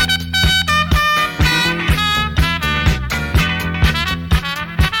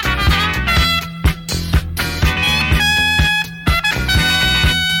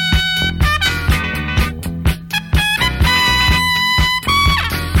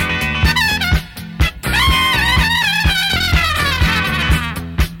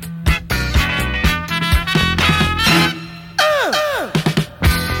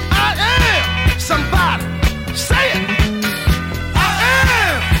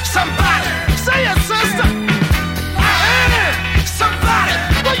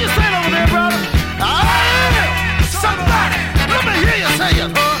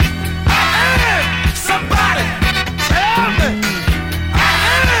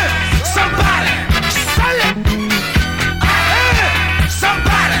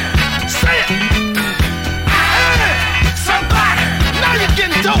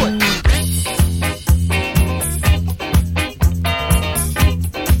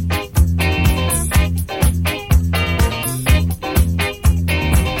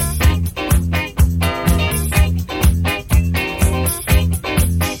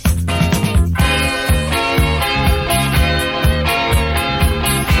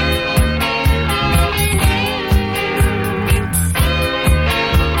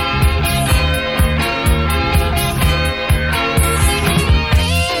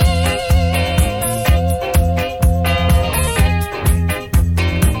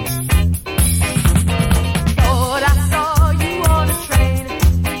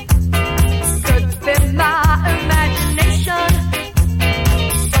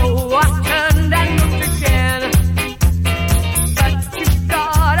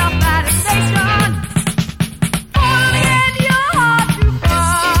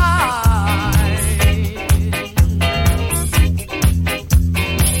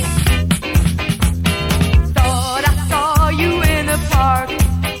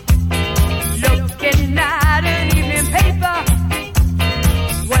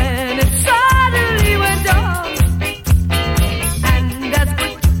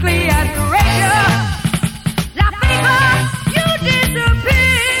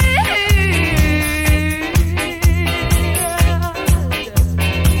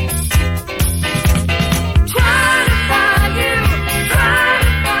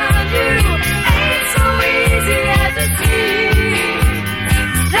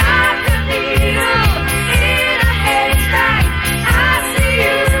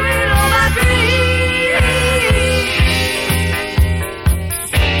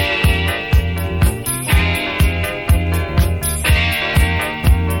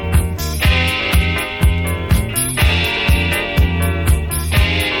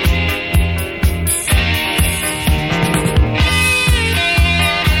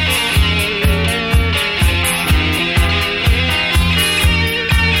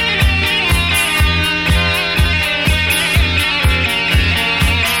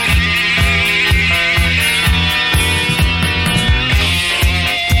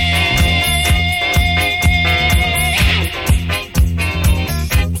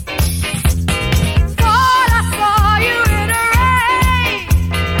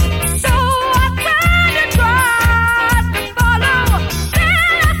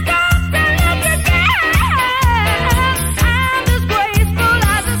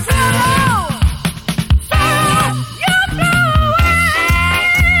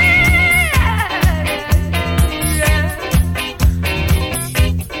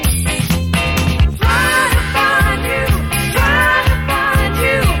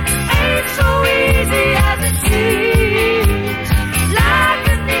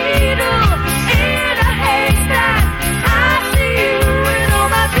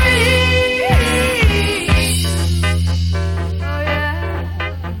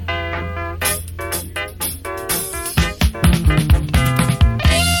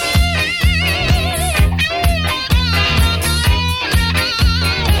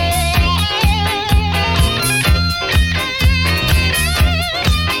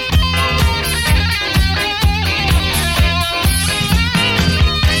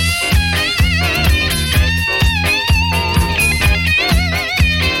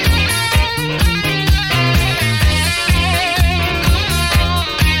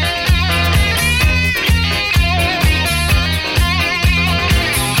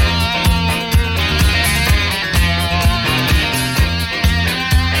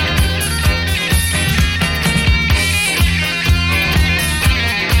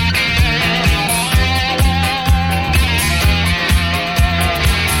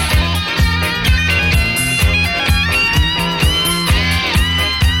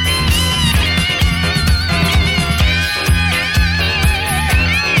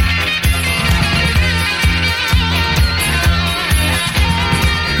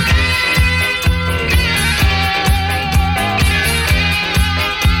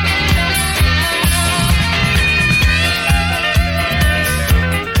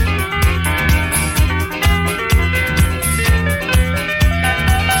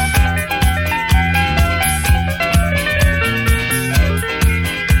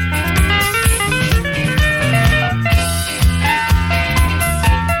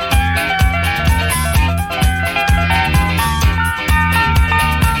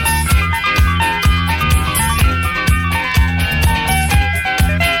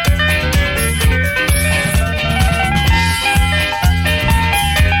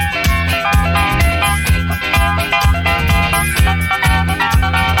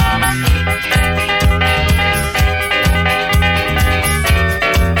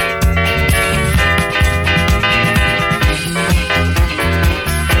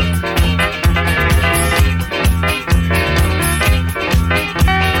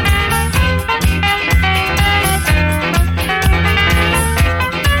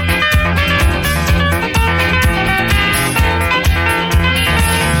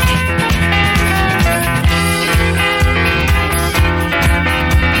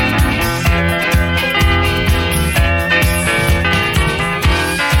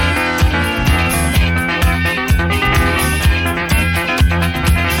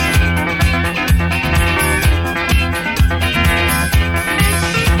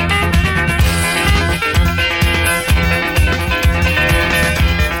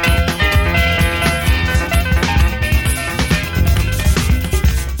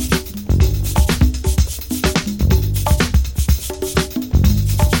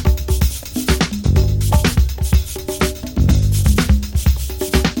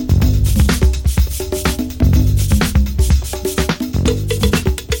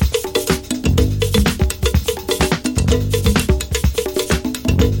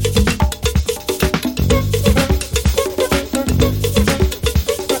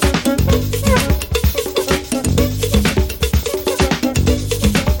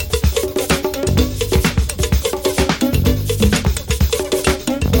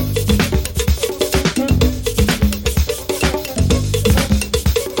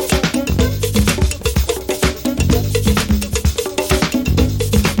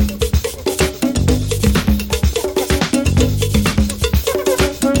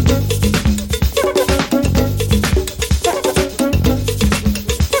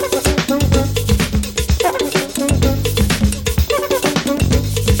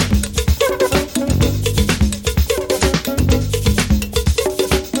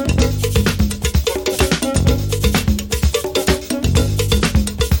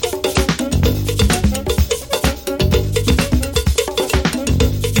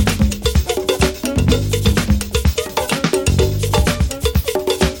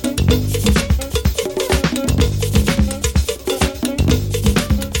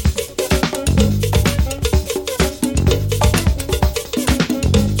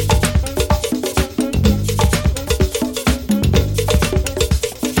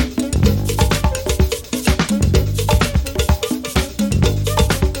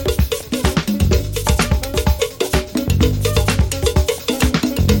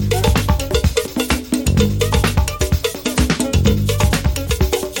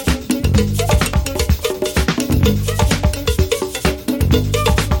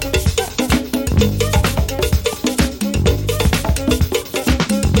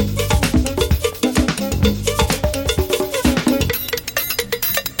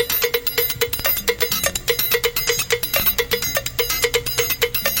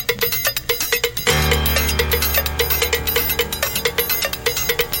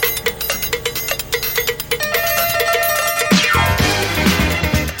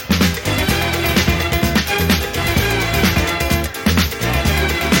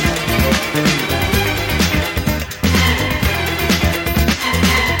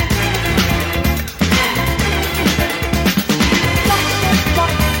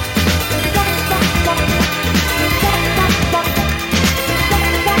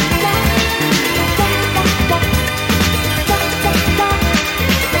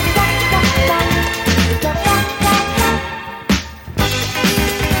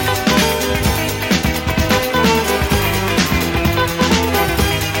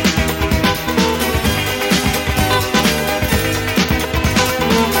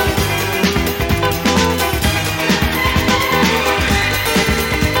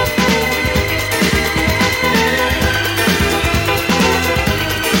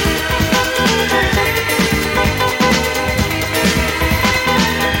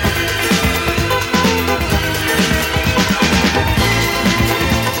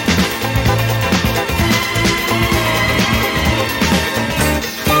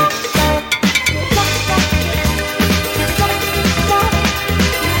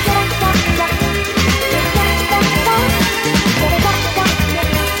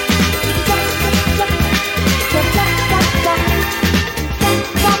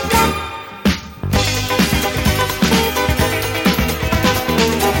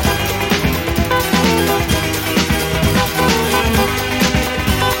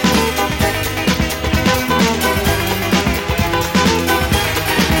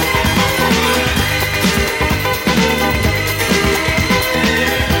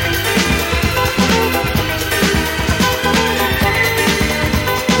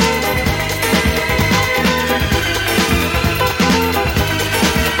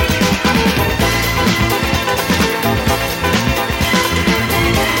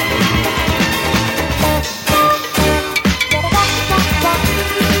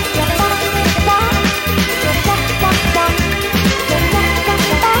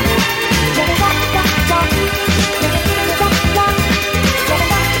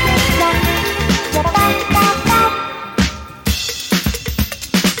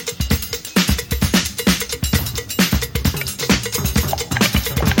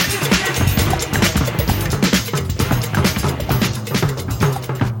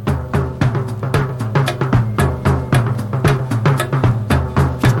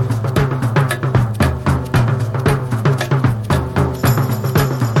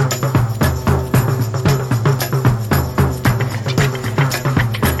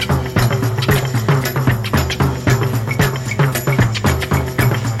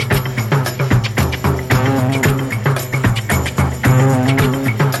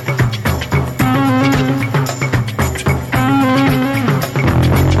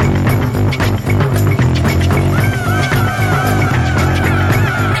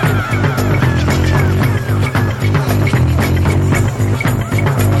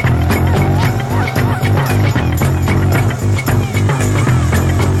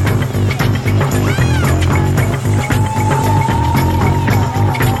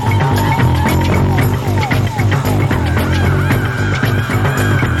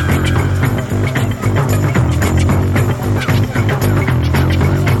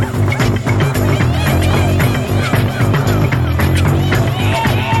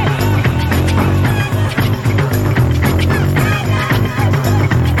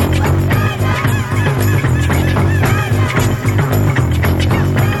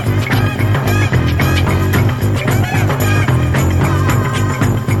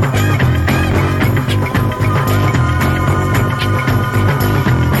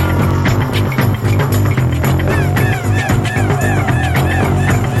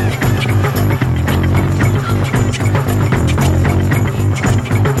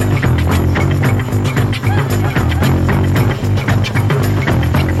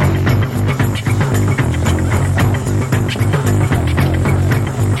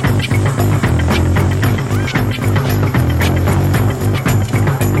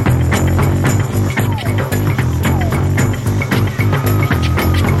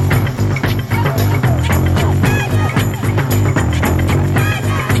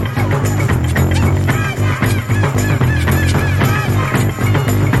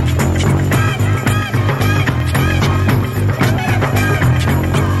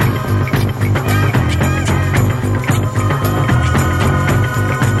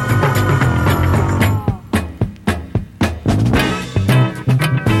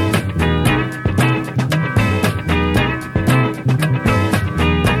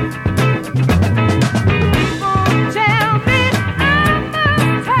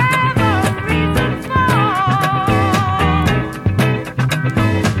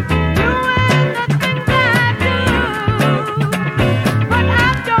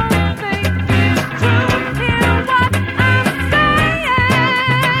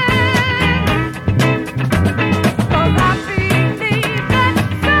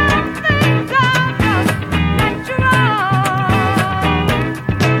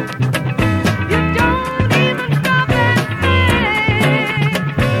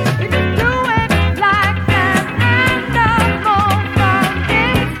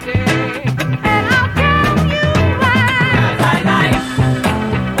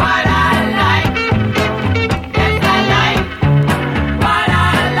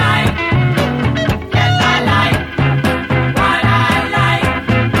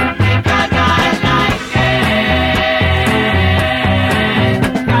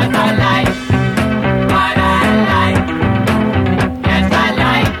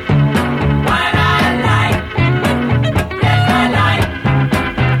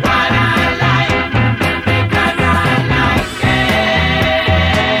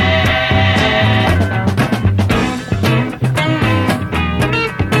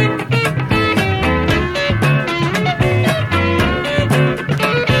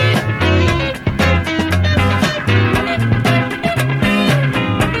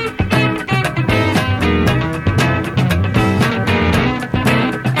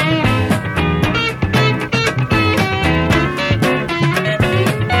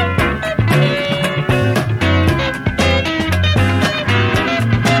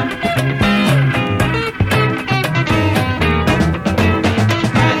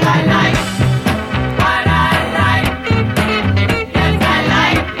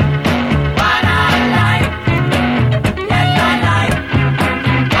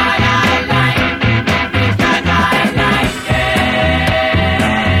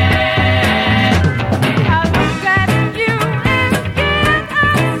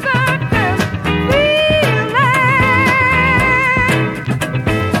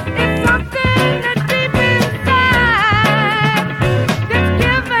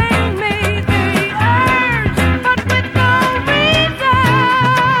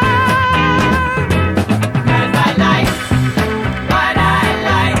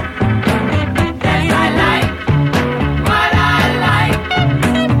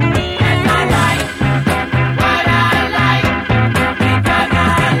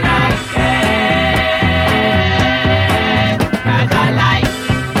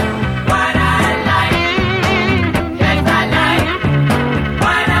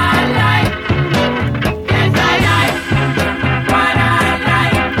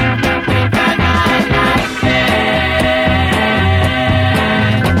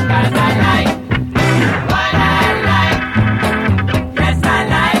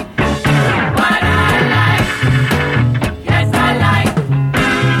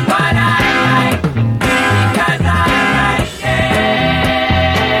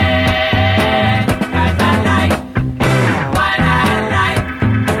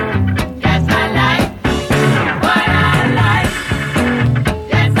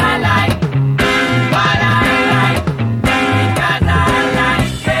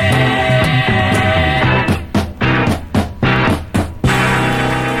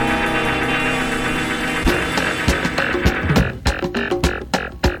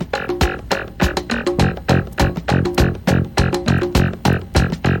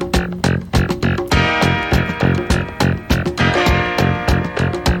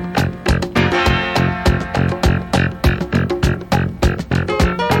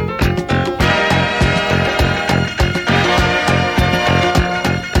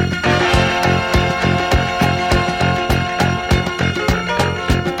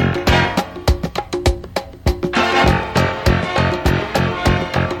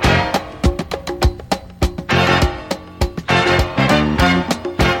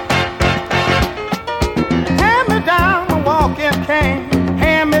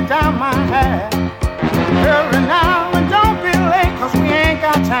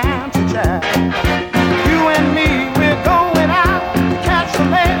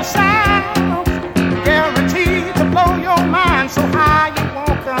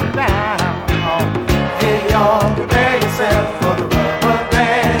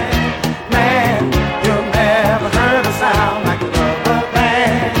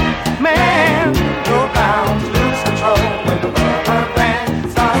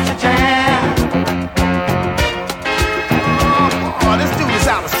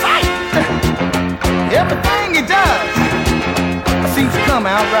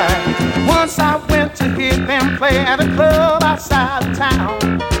 play at a club outside of town.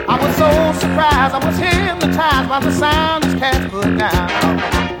 I was so surprised, I was hypnotized by the sound this cat put down.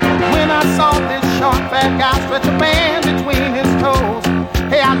 When I saw this short fat guy stretch a band between his toes,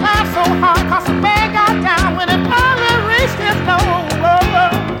 hey, I laughed so hard cause the band got down when it finally reached his nose.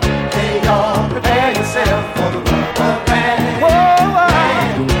 Hey, y'all, prepare yourself for the rubber band. Whoa,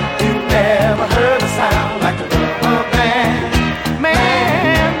 man, you never heard a sound like the rubber band.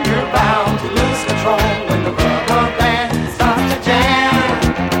 Man, you're bound to lose control when the rubber band starts to jam.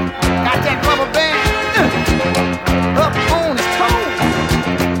 Got that rubber band up on his toes,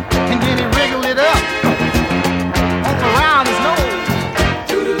 and then he wriggled it up around his nose.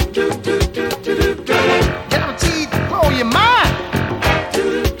 Guaranteed to blow your mind.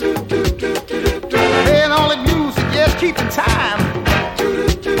 Playing all the music, yeah, keeping time.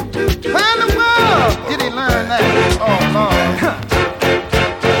 Where in the world did he learn that? Oh, Lord.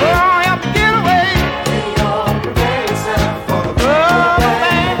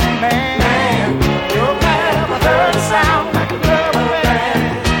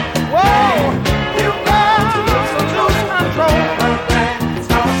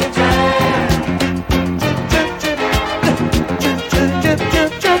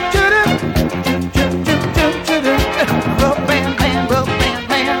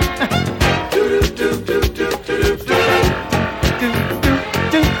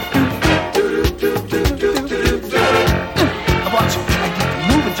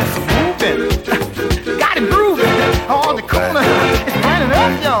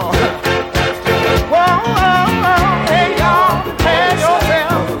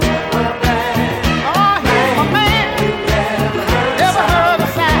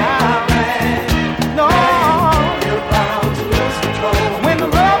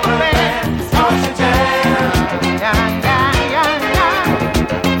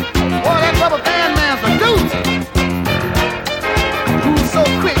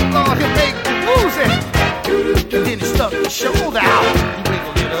 Shoulder out, he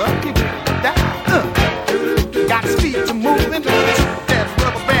wiggled it up, he wiggled it down. Got his feet to moving, took that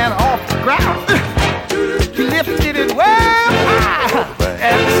rubber band off the ground. He lifted it way high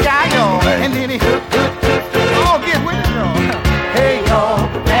at the sky, y'all, and then he all get with it, y'all. Hey, y'all,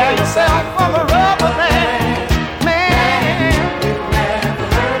 prepare yourself for the rubber band. Man, you never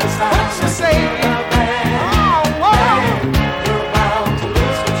heard a sound. What you say? Oh, whoa. You're bound to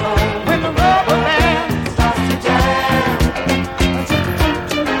lose control when the rubber band starts to jam.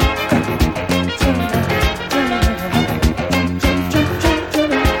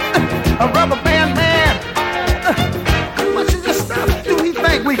 A rubber band man. How much of this stuff do we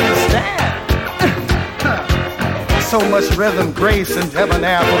think we can stand? So much rhythm, grace, and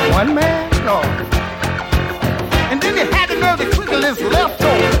debonair for one man? No. And then he had the nerve to twiddle his left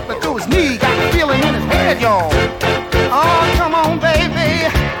toe, but through his knee, got the feeling in his head, y'all. Oh, come on, baby.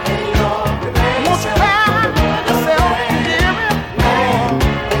 Won't you cry yourself, hear me?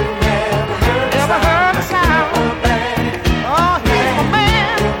 Never heard a sound. Oh, he's my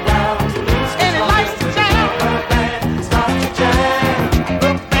man. And he likes to jam. Starts to jam.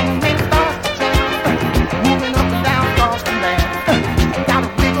 Rubber band starts to jam. Moving up and down across the land. Got a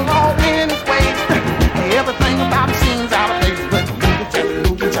wiggle all in his waist. Everything about him seems out of place. But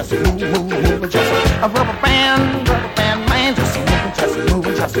moving, just moving, just a rubber band man, just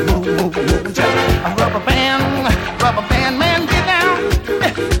moving, just a rubber band man, get down.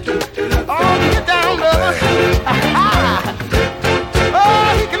 Oh, get down, brother. Aha. Oh,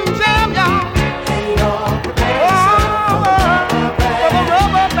 he can jam, y'all. Oh, a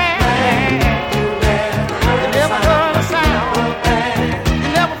rubber band. You never heard a sound. You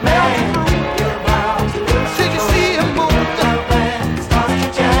never felt it. Till you see him move.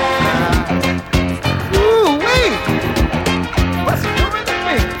 Ooh-wee. What's it doing to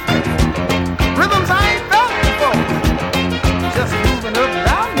me? Rhythms I ain't felt before. Just moving up and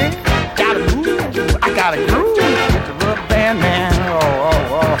down me. Gotta move. I gotta groove with the rubber band man. Oh.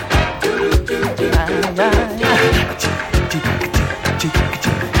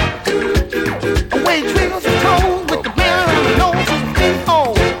 Away twinkles and toes with the band on the nose and feet.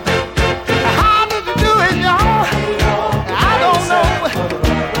 Oh. How did you do it, y'all? I don't know.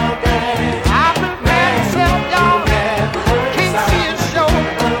 I prepared myself, y'all. Can't see it show.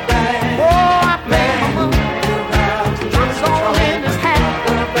 Oh, I played my move. Drums on in his hat.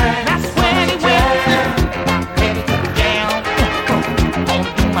 That's when he went. Ready to jam. Gonna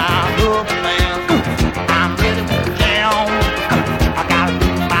do my rubber band. I'm ready to jam. I gotta do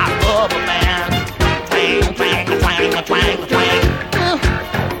my rubber band. Twang, twang, twang, twang, twang.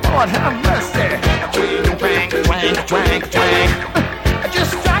 Lord have mercy. Twang, twang, twang, twang. It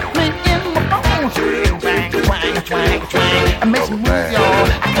just struck me in my bones. Twang, twang. twang, twang. It makes me move, y'all.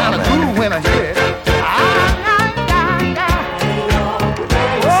 I kind of groove when I hear it.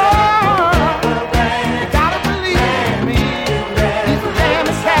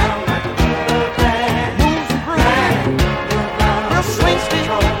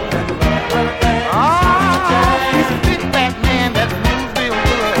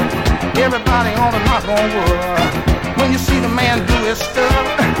 Everybody on the knock on wood. When you see the man do his stuff,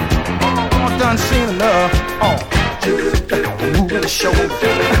 oh, done seen enough. Oh, moving his shoulder,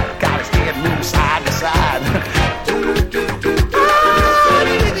 got his head moving side to side. Oh,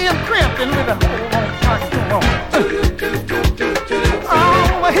 he's crimping with a come on.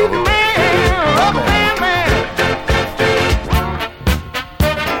 Oh, he's the man, rubber band man.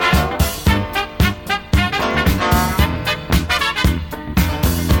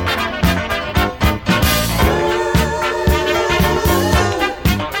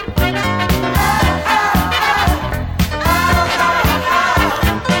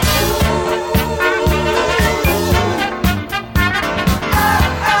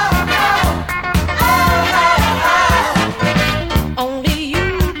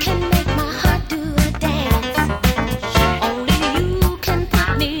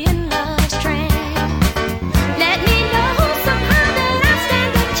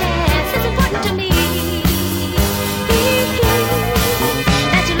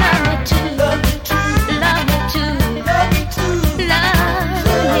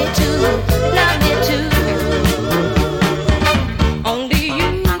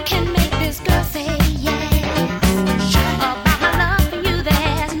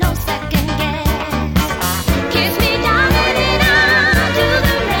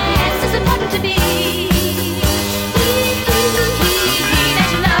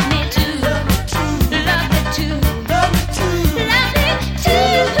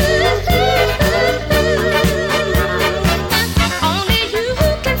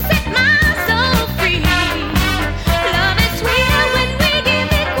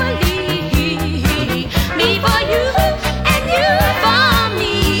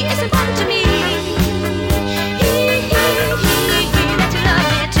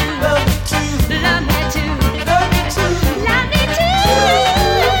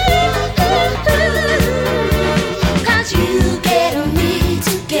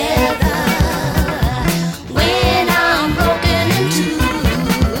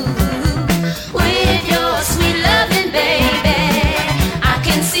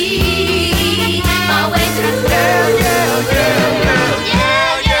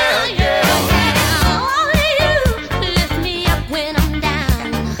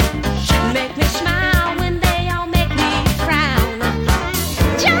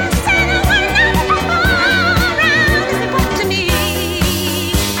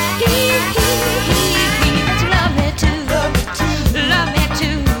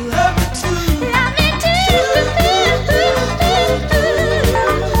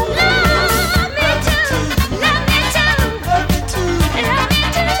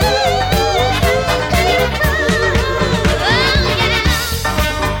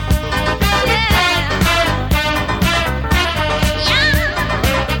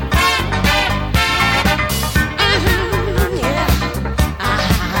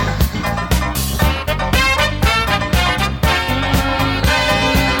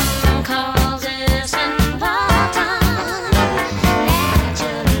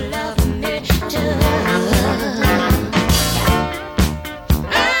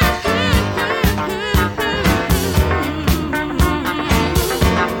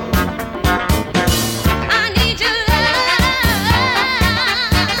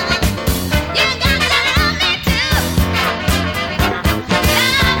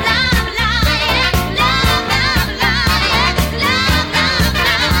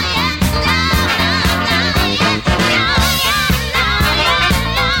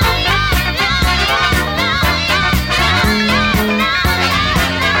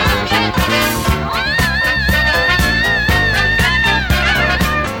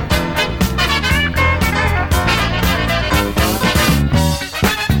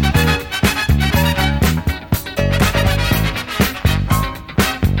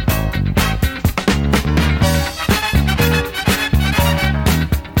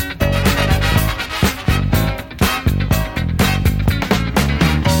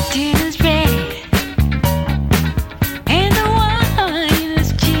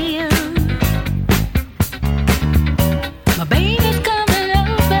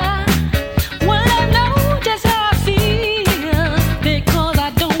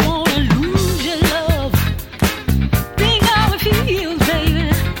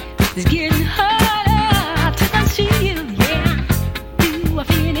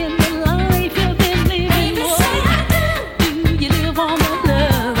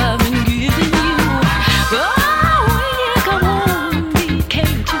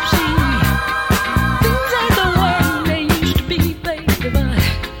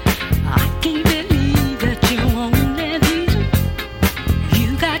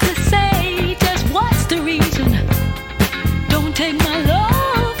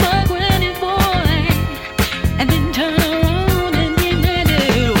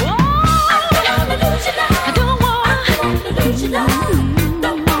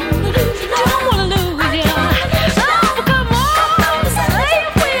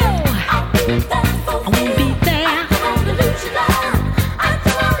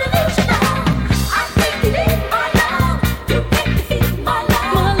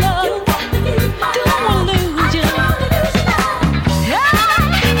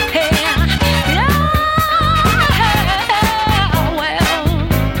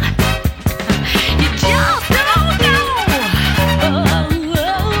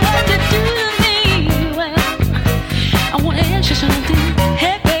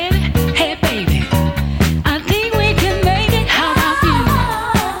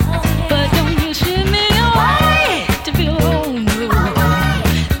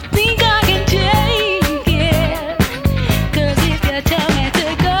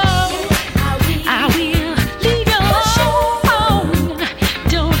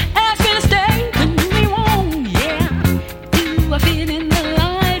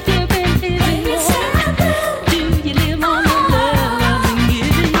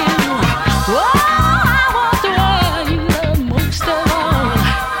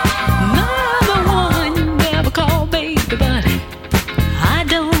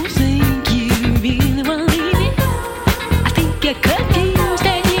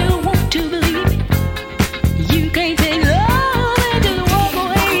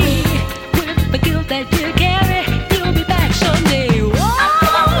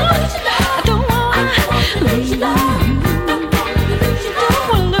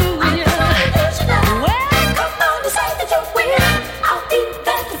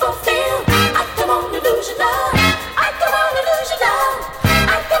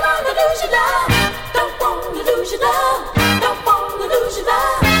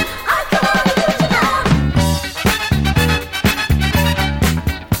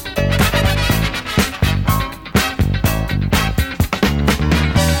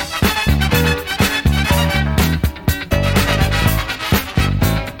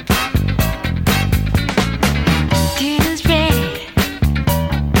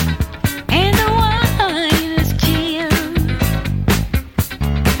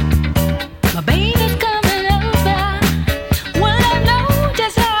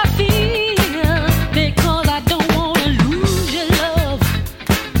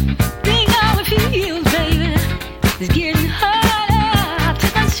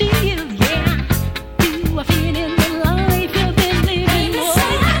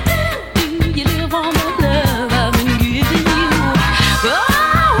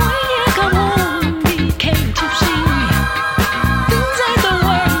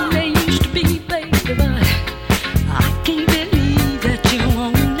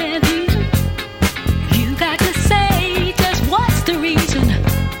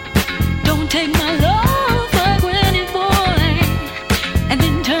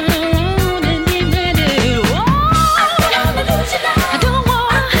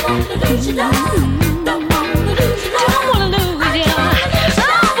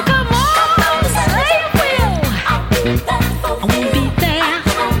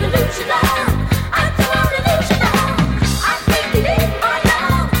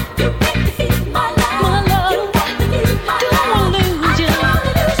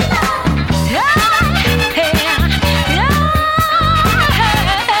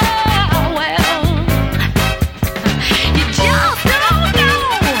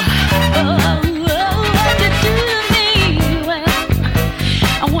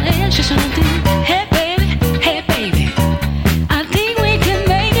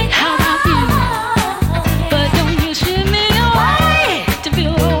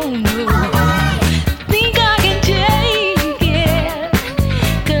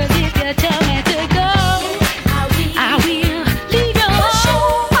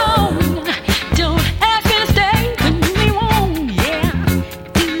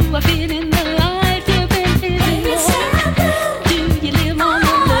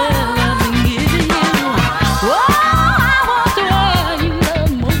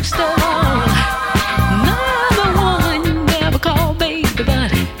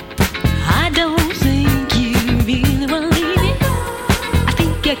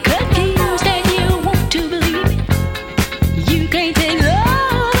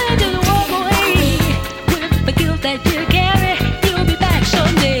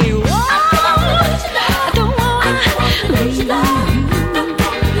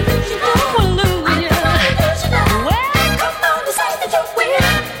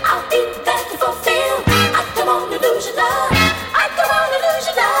 I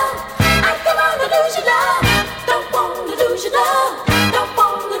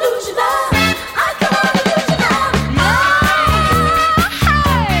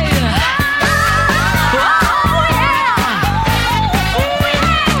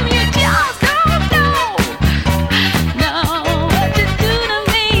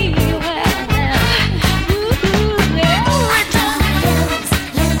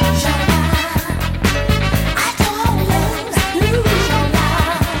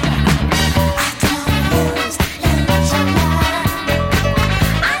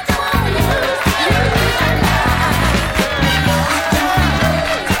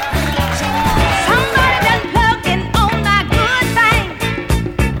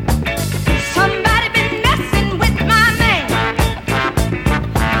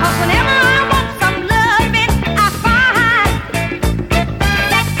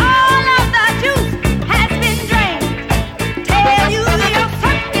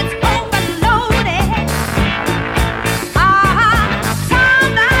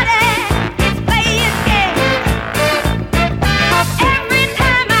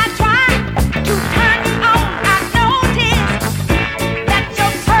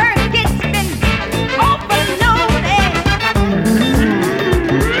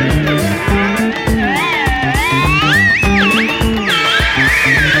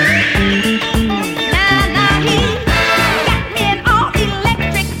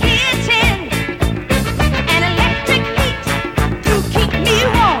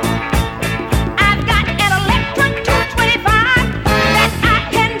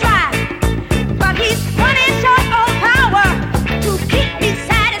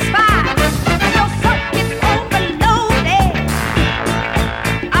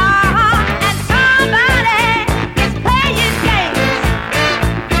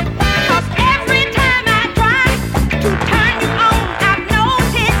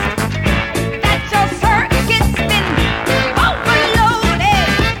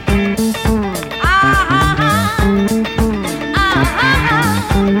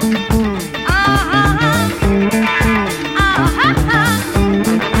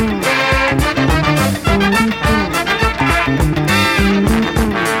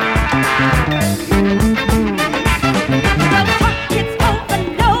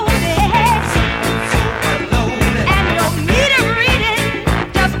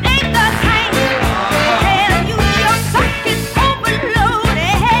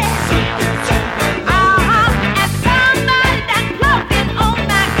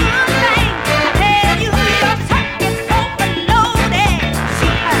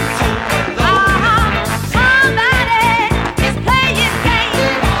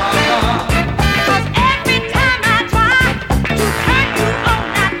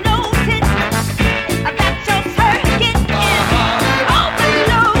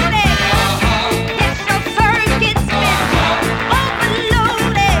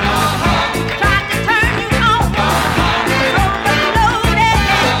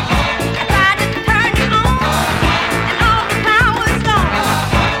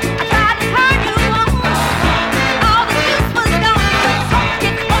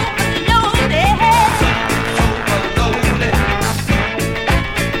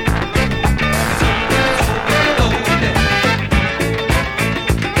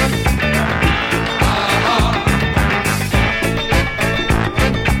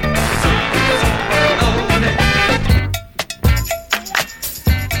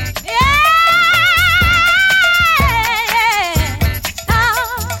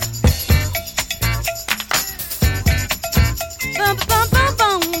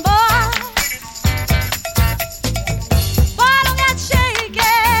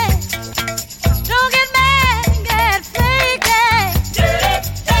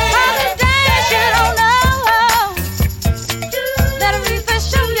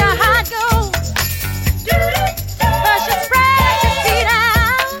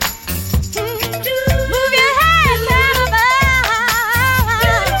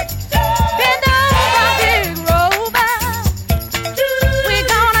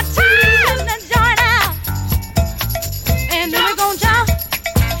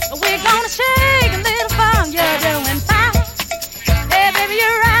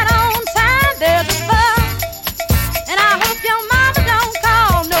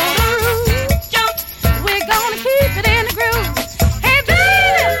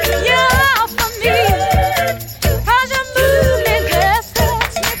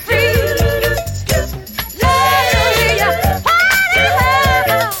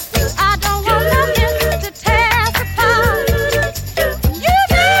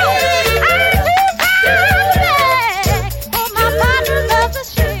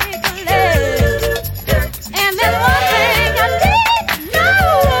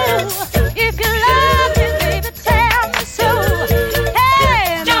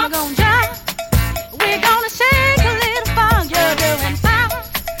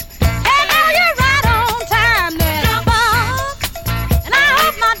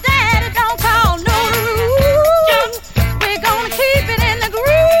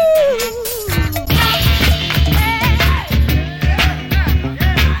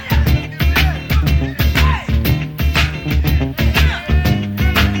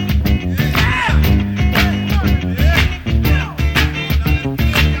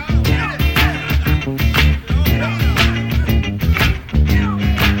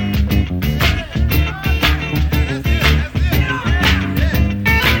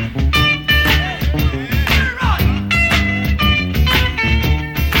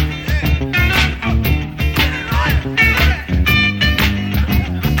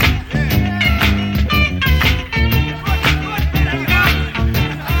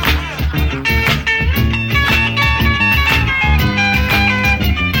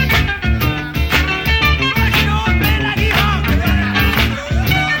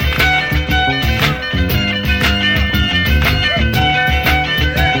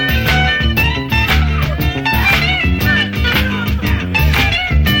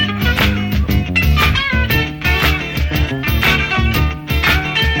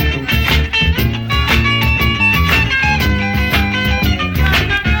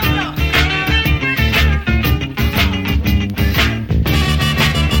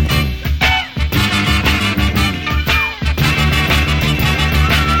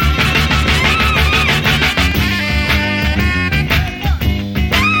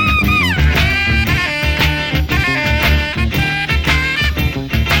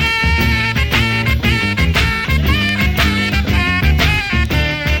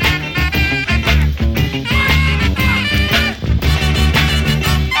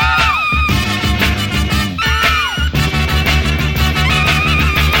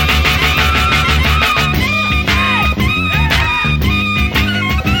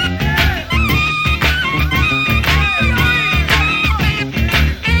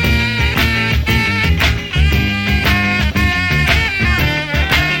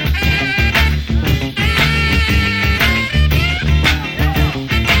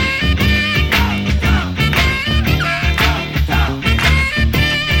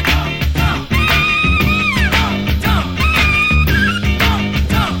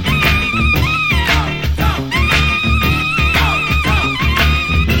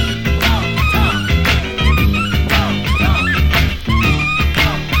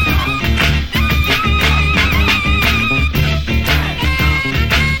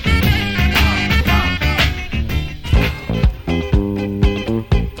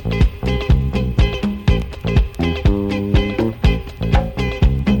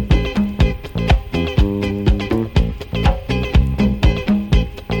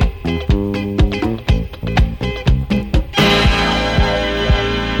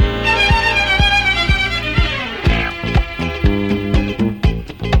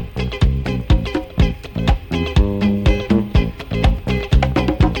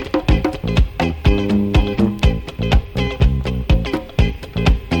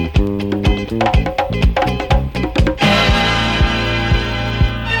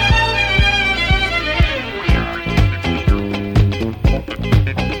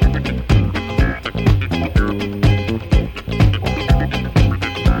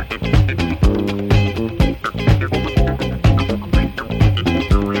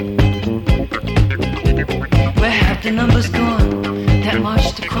The numbers gone that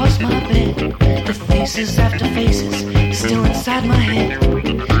marched across my bed. The faces after faces still inside my head.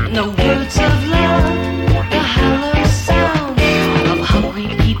 No words of love, the hollow sound of hungry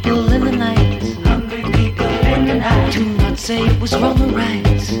people in the night. Hungry people in the night. Do not say it was wrong or right.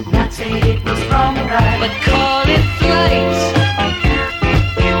 Not say it was wrong or right. But call it flight.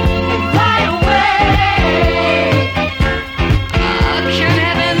 Fly away. Can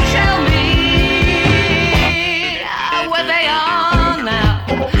heaven tell me where they are now?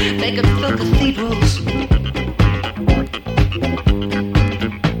 They could fill cathedrals.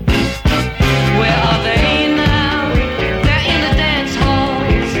 Where are they now? They're in the dance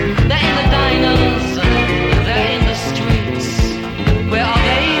halls. They're in the diners. They're in the streets. Where are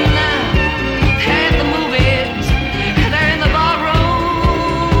they now? They're in the movies. They're in the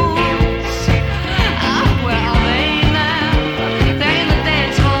barrooms. Where are they now? They're in the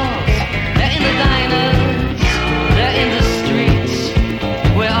dance halls. They're in the diners. They're in the streets.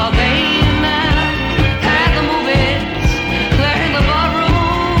 Where are they now? They're at the movies. They're in the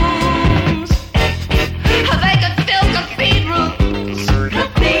barrooms. They could fill cathedrals.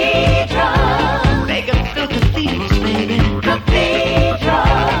 Cathedrals. They could fill cathedrals, baby. Cathedrals.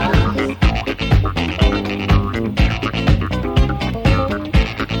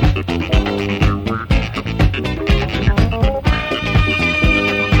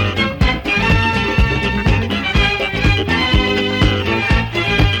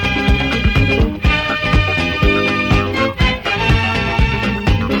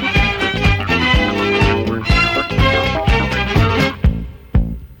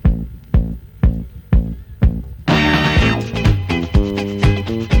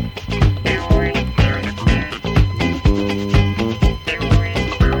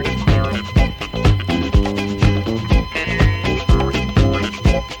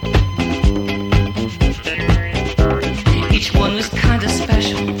 Each one was kinda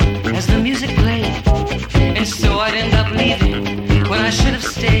special as the music played, and so I'd end up leaving when I should have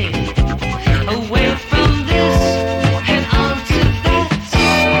stayed. Away from this and on to that.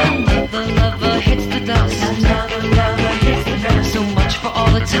 Another lover hits the dust. Another lover hits the dust. So much for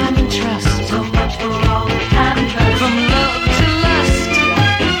all the time and trust. So much